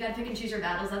 you gotta pick and choose your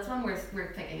battles. That's one worth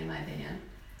picking, in my opinion.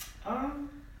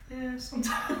 Yeah,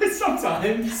 sometimes.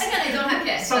 Again, I don't have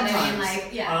kids, but I mean, Sometimes. like,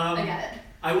 yeah, I get it.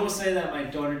 I will say that my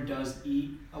daughter does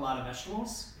eat a lot of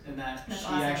vegetables, and that That's she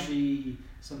awesome. actually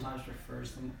sometimes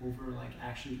prefers them over like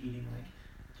actually eating like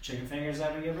the chicken fingers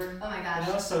that we give her. Oh my You gosh.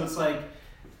 know, so it's like,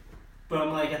 but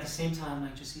I'm like at the same time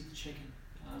like just eat the chicken.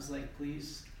 I was like,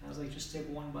 please. I was like, just take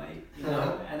one bite, you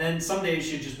know. And then some days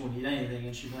she just won't eat anything,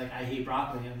 and she'd be like, I hate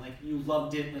broccoli. I'm like, you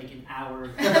loved it like an hour.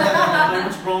 Like,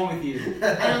 what's wrong with you?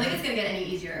 I don't think it's gonna get any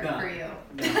easier No. for you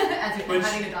No. as you're But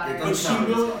having a daughter. it But doesn't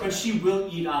sound as but she will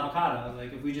eat avocado.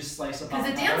 Like if we just slice up 'Cause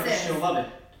it avocado, dances. she'll love it.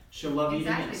 She'll love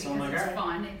exactly eating it. because So I'm like, it's all right.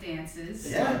 fun, it dances.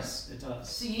 It Yeah. does. It does.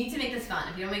 So you need to make this fun.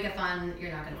 If you don't make it fun,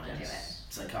 you're not gonna want to do it. Yes.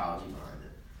 Psychology behind it.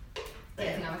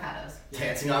 Dancing avocados.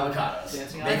 Dancing avocados.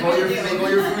 Dancing Make avocados. all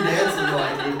your food dance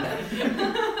and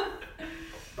you're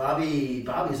like,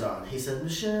 Bobby's on. He said,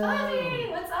 Michelle. Bobby,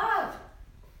 what's up?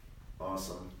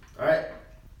 Awesome. All right,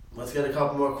 let's get a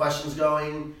couple more questions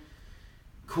going.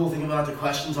 Cool thing about the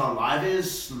questions on live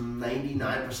is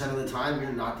 99% of the time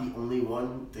you're not the only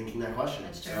one thinking that question.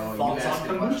 That's true. So Thoughts you ask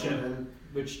on a question kombucha? and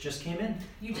Which just came in.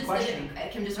 You just question.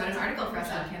 Kim just wrote an article for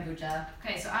us on kombucha.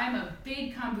 Okay, so I'm a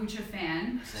big kombucha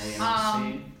fan. same.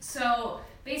 Same. So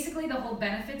basically the whole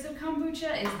benefits of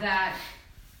kombucha is that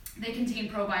they contain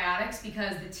probiotics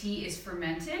because the tea is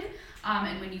fermented.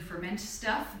 And when you ferment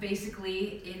stuff,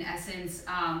 basically, in essence,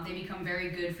 they become very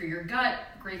good for your gut,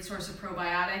 great source of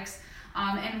probiotics.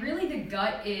 And really the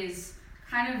gut is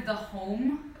kind of the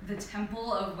home, the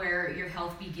temple of where your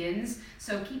health begins.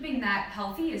 So keeping that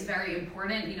healthy is very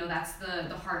important. You know, that's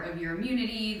the heart of your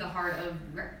immunity, the heart of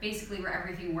basically where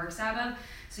everything works out of.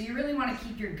 So you really want to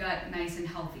keep your gut nice and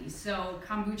healthy. So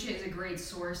kombucha is a great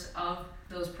source of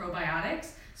those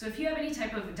probiotics. So if you have any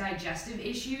type of digestive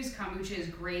issues, kombucha is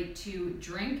great to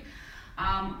drink.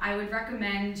 I would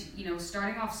recommend, you know,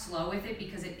 starting off slow with it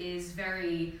because it is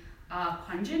very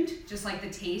pungent, just like the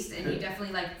taste, and you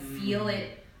definitely like feel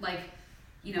it, like,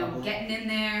 you know, getting in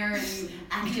there and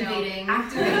Activating.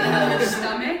 activating your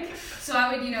stomach. So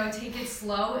I would, you know, take it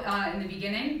slow in the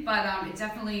beginning, but it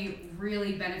definitely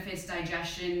really benefits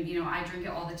digestion. You know, I drink it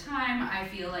all the time. I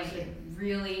feel like it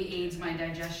really aids my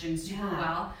digestion super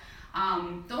well.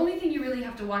 The only thing you really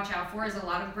have to watch out for is a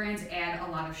lot of brands add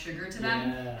a lot of sugar to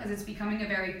them because it's becoming a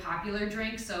very popular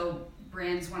drink. So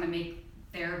brands want to make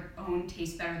their own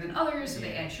taste better than others, so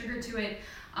they add sugar to it.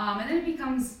 And then it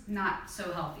becomes not so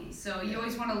healthy. So you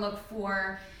always want to look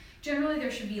for, generally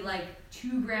there should be like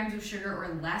 2 grams of sugar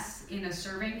or less in a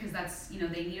serving because that's, you know,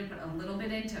 they need to put a little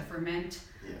bit in to ferment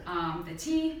the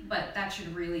tea, but that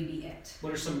should really be it.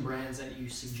 What are some brands that you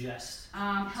suggest?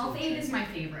 Health Aid is my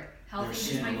favorite. Health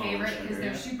Aid is my favorite because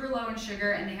they're super low in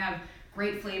sugar and they have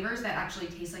great flavors that actually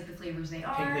taste like the flavors they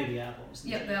are. Pink Lady Apples.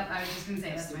 Yep, I was just gonna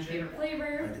say that's my favorite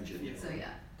flavor. Like the ginger. So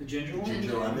yeah. The ginger one?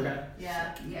 Ginger lemon. Okay.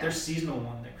 Yeah. Their seasonal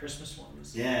one, their Christmas one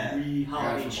was Yeah.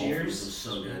 holiday from Whole cheers. Foods was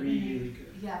so good. Really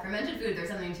good. Yeah, fermented food, there's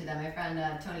something to that. My friend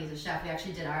Tony is a chef. We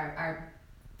actually did our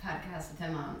podcast with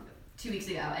him 2 weeks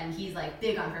ago, and he's like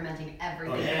big on fermenting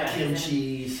everything. Oh yeah,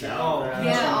 kimchi, sauerkraut.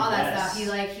 Yeah, all that Yes.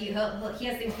 stuff. He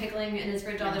has things pickling in his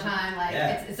fridge all the time. Like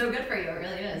it's so good for you. It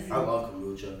really is. I love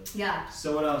kombucha. Yeah.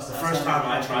 So what else? The first time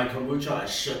I tried kombucha, I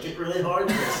shook it really hard.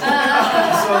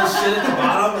 I saw the shit at the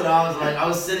bottom, and I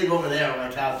was sitting over there on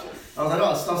my couch. I was like,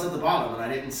 oh, stuff's at the bottom, and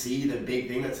I didn't see the big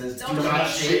thing that says do not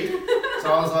shake.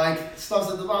 So I was like,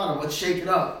 stuff's at the bottom, let's shake it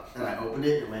up. And I opened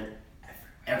it and it went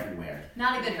everywhere.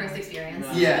 Not a good first experience.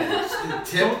 No. Yeah, the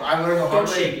tip I learned the hard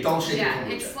way, don't shake Yeah,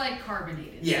 kombucha. it's like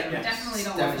carbonated. Yeah, So definitely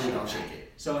don't definitely want to don't shake shake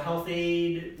it. So Health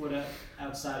Aid, what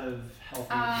outside of Health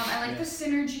Aid? I like the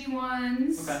Synergy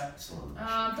ones. Okay.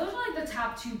 Those are like the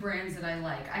top 2 brands that I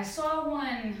like. I saw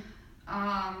one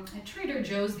at Trader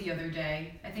Joe's the other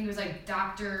day. I think it was like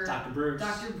Dr. Brews.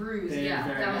 Dr. Brews. They're Yeah,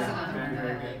 very that was good. another Very, one that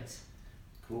very I good. liked.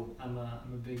 Cool. I'm a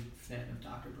big fan of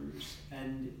Dr. Brews,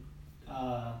 and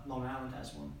Long Island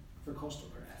has one for Coastal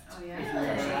Craft. Oh yeah. If you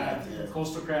ever have, Yeah.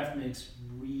 Coastal Craft makes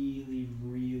really,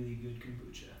 really good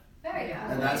kombucha. Very good.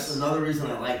 And that's another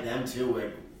reason I like them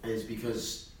too, is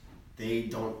because they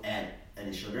don't add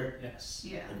any sugar. Yes.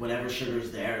 Yeah. Like whatever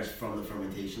sugar's there is from the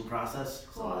fermentation process.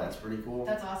 Cool. So that's pretty cool.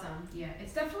 That's awesome. Yeah,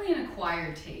 it's definitely an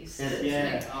acquired taste. It is.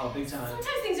 Yeah. Oh, big time. Sometimes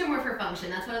things are more for function.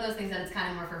 That's one of those things that it's kind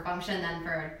of more for function than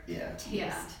for Yeah. taste.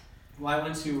 Yeah. Well, I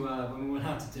went to when we went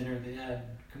out to dinner. They had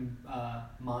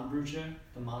Monbrucha,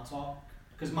 the Montauk,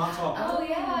 because Montauk. Oh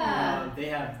yeah. They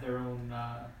have their own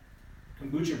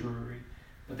kombucha brewery,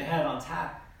 but they had it on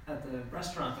tap at the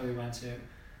restaurant that we went to.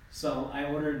 So I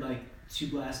ordered like 2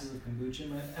 glasses of kombucha,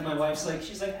 and my wife's like,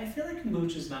 she's like, I feel like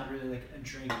kombucha is not really like a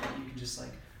drink that you can just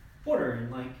like order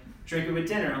and like drink it with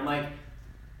dinner. I'm like,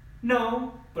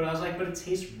 no, but I was like, but it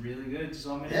tastes really good,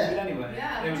 so I'm gonna do it anyway.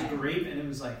 Yeah, It was okay. great, and it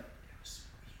was like,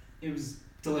 it was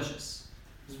delicious.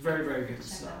 It was very, very good. Check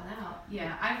So. that one out.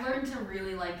 Yeah, I've learned to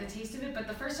really like the taste of it, but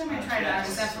the first time I Oh, tried it, I was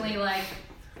yes. definitely like,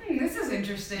 this is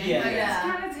interesting. Yeah. Like, Yeah.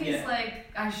 this kind of tastes Yeah. like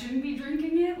I shouldn't be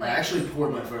drinking it. I Like, actually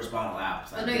poured my first bottle out.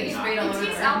 So Oh, I no, you did just not- sprayed all it over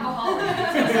tastes it. alcoholic.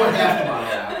 I poured half the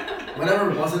bottle out.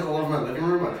 Whenever it wasn't all over my living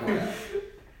room, I poured it out.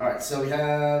 Alright, so we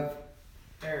have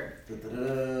Eric.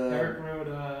 da-da-da. Eric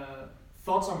wrote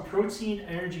thoughts on protein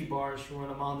energy bars for when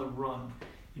I'm on the run.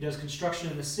 He does construction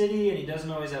in the city, and he doesn't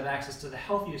always have access to the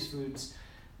healthiest foods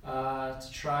to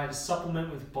try to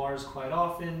supplement with bars quite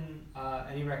often.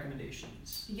 Any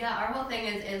recommendations? Yeah, our whole thing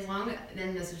is as long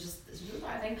and this is just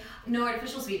our thing. No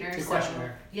artificial sweeteners. Good so- question,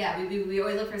 Eric. Yeah, we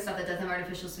always look for stuff that doesn't have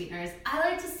artificial sweeteners. I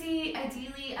like to see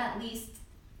ideally at least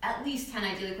 10,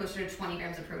 ideally closer to 20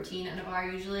 grams of protein in a bar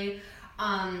usually.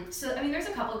 So I mean, there's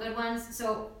a couple good ones.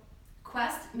 So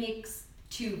Quest makes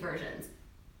 2 versions.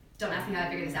 Don't ask me how I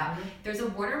figured this out. There's a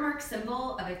watermark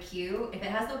symbol of a Q. If it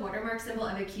has the watermark symbol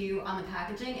of a Q on the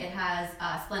packaging, it has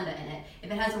Splenda in it.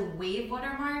 If it has a wave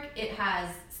watermark, it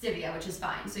has Stevia, which is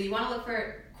fine. So you want to look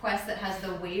for Quest that has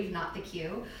the wave, not the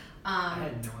Q. I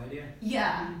had no idea.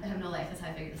 Yeah, I have no life. That's how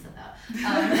I figured this stuff out.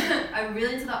 I'm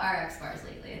really into the RX bars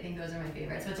lately. I think those are my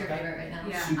favorites. What's your favorite right now?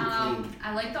 Yeah, Super clean.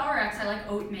 I like the RX. I like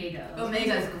Oatmega.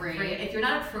 Omega's great. If you're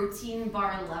not a protein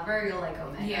bar lover, you'll like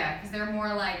Omega. Yeah, because they're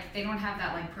more like, they don't have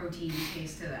that like protein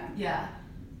taste to them. Yeah.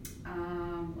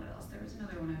 What else? There was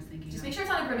another one I was thinking Just of. make sure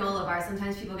it's not a granola bar.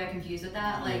 Sometimes people get confused with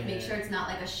that. Like, make sure it's not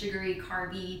like a sugary,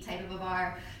 carby type of a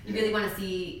bar. You really want to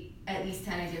see at least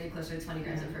 10, ideally closer to 20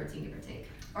 grams of protein, give or take.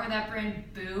 Or that brand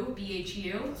Boo,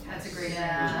 BHU. That's a great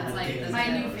Yeah, one. That's like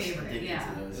my new favorite. Yeah.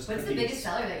 What's the biggest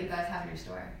seller that you guys have in your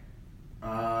store?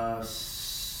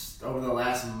 Over the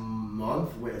last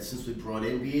month, since we brought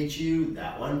in BHU,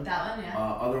 that one. That one, yeah.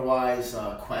 Otherwise,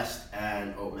 Quest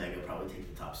and Oatmega probably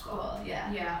take the top spot. Cool,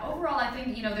 yeah. Yeah, overall I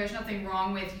think, there's nothing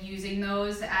wrong with using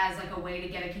those as like a way to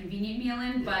get a convenient meal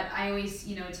in, but I always,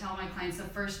 tell my clients the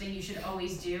first thing you should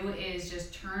always do is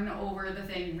just turn over the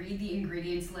thing, read the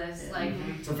ingredients list, like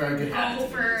It's a very good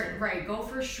habit. go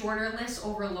for shorter lists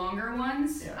over longer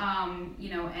ones. Yeah.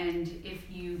 And if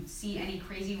you see any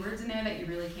crazy words in there that you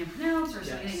really can't pronounce or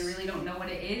something that you really don't know what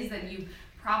it is, then you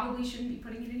probably shouldn't be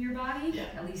putting it in your body,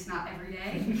 at least not every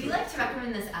day. We like to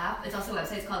recommend this app. It's also a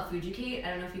website. It's called Fujicate. I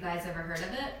don't know if you guys ever heard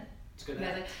of it. It's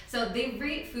good. So they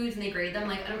rate foods and they grade them.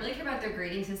 Like, I don't really care about their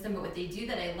grading system, but what they do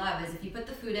that I love is if you put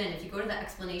the food in, if you go to the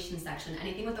explanation section,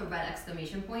 anything with a red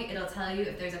exclamation point, it'll tell you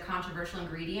if there's a controversial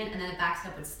ingredient, and then it backs it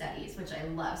up with studies, which I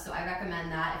love. So I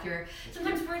recommend that. If you're,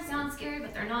 sometimes words sound scary,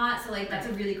 but they're not. So like, that's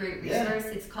a really great resource.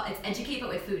 It's Educate, but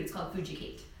with food. It's called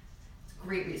Fujicate.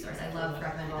 Great resource. I love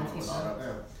recommending that to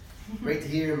people. Great to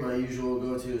hear. My usual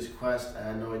go-to is Quest. I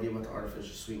had no idea about the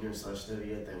artificial sweetener /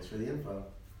 stevia. Thanks for the info.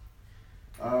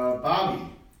 Bobby.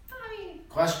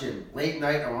 Question. Late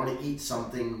night, I want to eat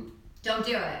something. Don't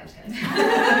do it. I'm just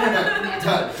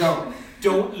kidding. Don't.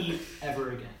 Don't eat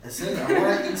ever again. I said I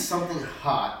want to eat something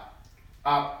hot.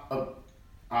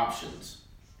 Options.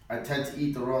 I tend to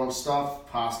eat the wrong stuff.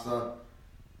 Pasta.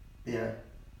 Yeah.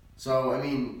 So, I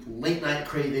mean, late night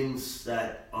cravings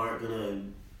that aren't gonna...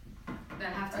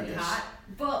 That have to be hot.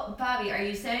 Well, Bobby, are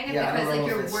you saying it because like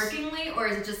you're working late, or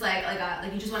is it just like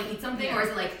you just want to eat something, or is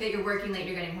it like that you're working late and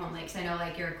you're getting home late? Because I know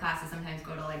like your classes sometimes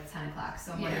go to like 10 o'clock,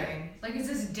 so I'm wondering. Like, is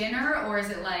this dinner or is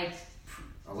it like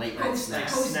a late night snack?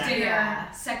 Post dinner,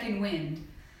 second wind.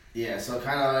 Yeah, so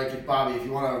kind of like Bobby, if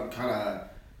you want to kind of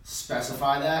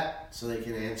specify that so they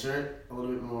can answer it a little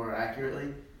bit more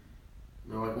accurately.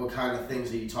 Like what kind of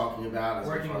things are you talking about as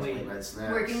far as late night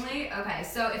snacks? Working late? Okay,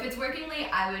 so if it's working late,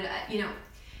 I would,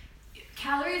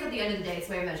 calories at the end of the day, it's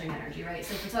a way of measuring energy, right?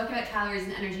 So if we're talking about calories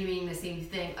and energy meaning the same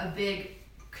thing, a big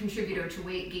contributor to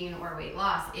weight gain or weight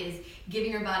loss is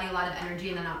giving your body a lot of energy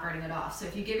and then not burning it off. So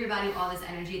if you give your body all this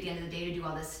energy at the end of the day to do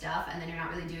all this stuff and then you're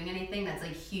not really doing anything, that's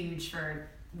like huge for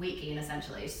weight gain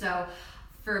essentially. So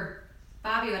for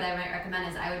Bobby, what I might recommend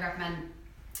is I would recommend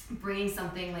bringing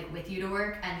something like with you to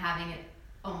work and having it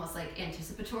almost like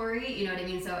anticipatory, you know what I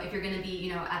mean? So if you're gonna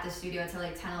be, at the studio till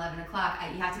like 10, 11 o'clock,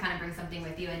 you have to kind of bring something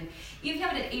with you. And even if you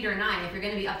have it at 8 or 9, if you're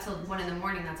gonna be up till 1 in the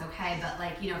morning, that's okay. But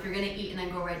like, if you're gonna eat and then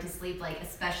go right to sleep, like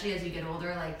especially as you get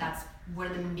older, like that's one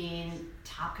of the main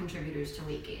top contributors to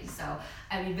weight gain. So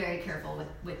I'd be very careful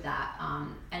with that.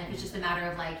 And if it's just a matter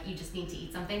of like, you just need to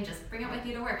eat something, just bring it with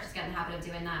you to work. Just get in the habit of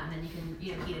doing that, and then you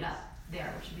can, heat it up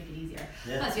there, which would make it easier.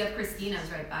 Yeah. Plus, you have Christina's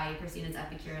right by you. Christina's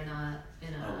Epicure in a.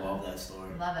 I love that store.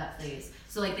 Love that place.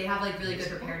 So like they have like really good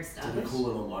prepared stuff. It's like a cool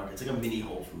little market. It's like a mini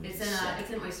Whole Foods. It's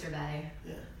in Oyster Bay.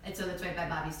 Yeah. And so that's right by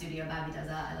Bobby's studio. Bobby does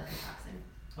I love kickboxing.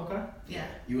 Okay. Yeah.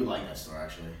 You would like that store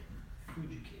actually.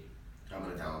 Fujicate. I'm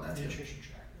gonna download that too. Nutrition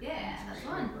tracker. Yeah, that's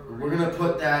fun. We're gonna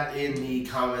put that in the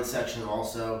comment section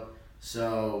also.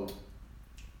 So,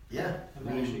 yeah. I'm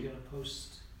actually gonna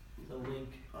post the link.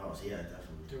 Oh, so yeah, definitely.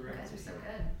 You guys are so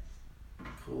good.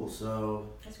 Cool. So.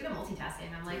 That's good at multitasking.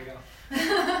 I'm like. There you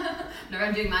go. Whenever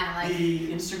I'm doing mine, I'm like.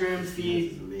 The Instagram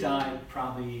feed died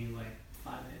probably like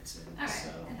 5 minutes in. All right. So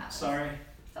it happens. sorry.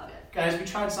 It's all good. Guys, we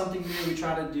tried something new. We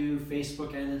tried to do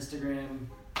Facebook and Instagram.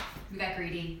 We got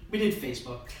greedy. We did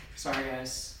Facebook. Sorry,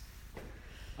 guys.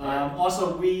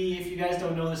 Also, if you guys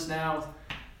don't know this now,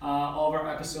 all of our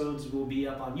episodes will be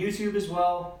up on YouTube as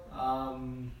well.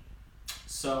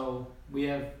 So we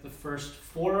have the first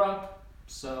 4 up.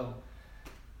 So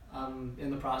I'm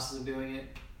in the process of doing it.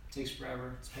 It takes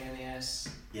forever. It's a pain in the ass.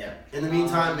 Yeah. In the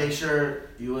meantime, make sure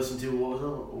you listen to what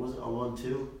was it? 1,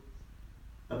 2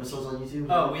 episodes on YouTube?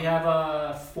 Oh, we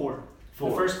have 4.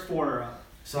 The first 4 are up.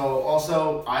 So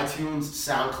also iTunes,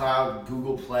 SoundCloud,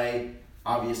 Google Play,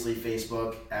 obviously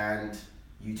Facebook, and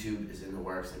YouTube is in the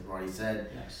works, like Marty said.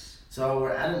 Yes. So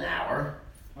we're at an hour.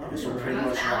 Are we? So we're Already? pretty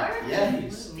much An hour? Yeah.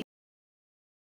 Jeez.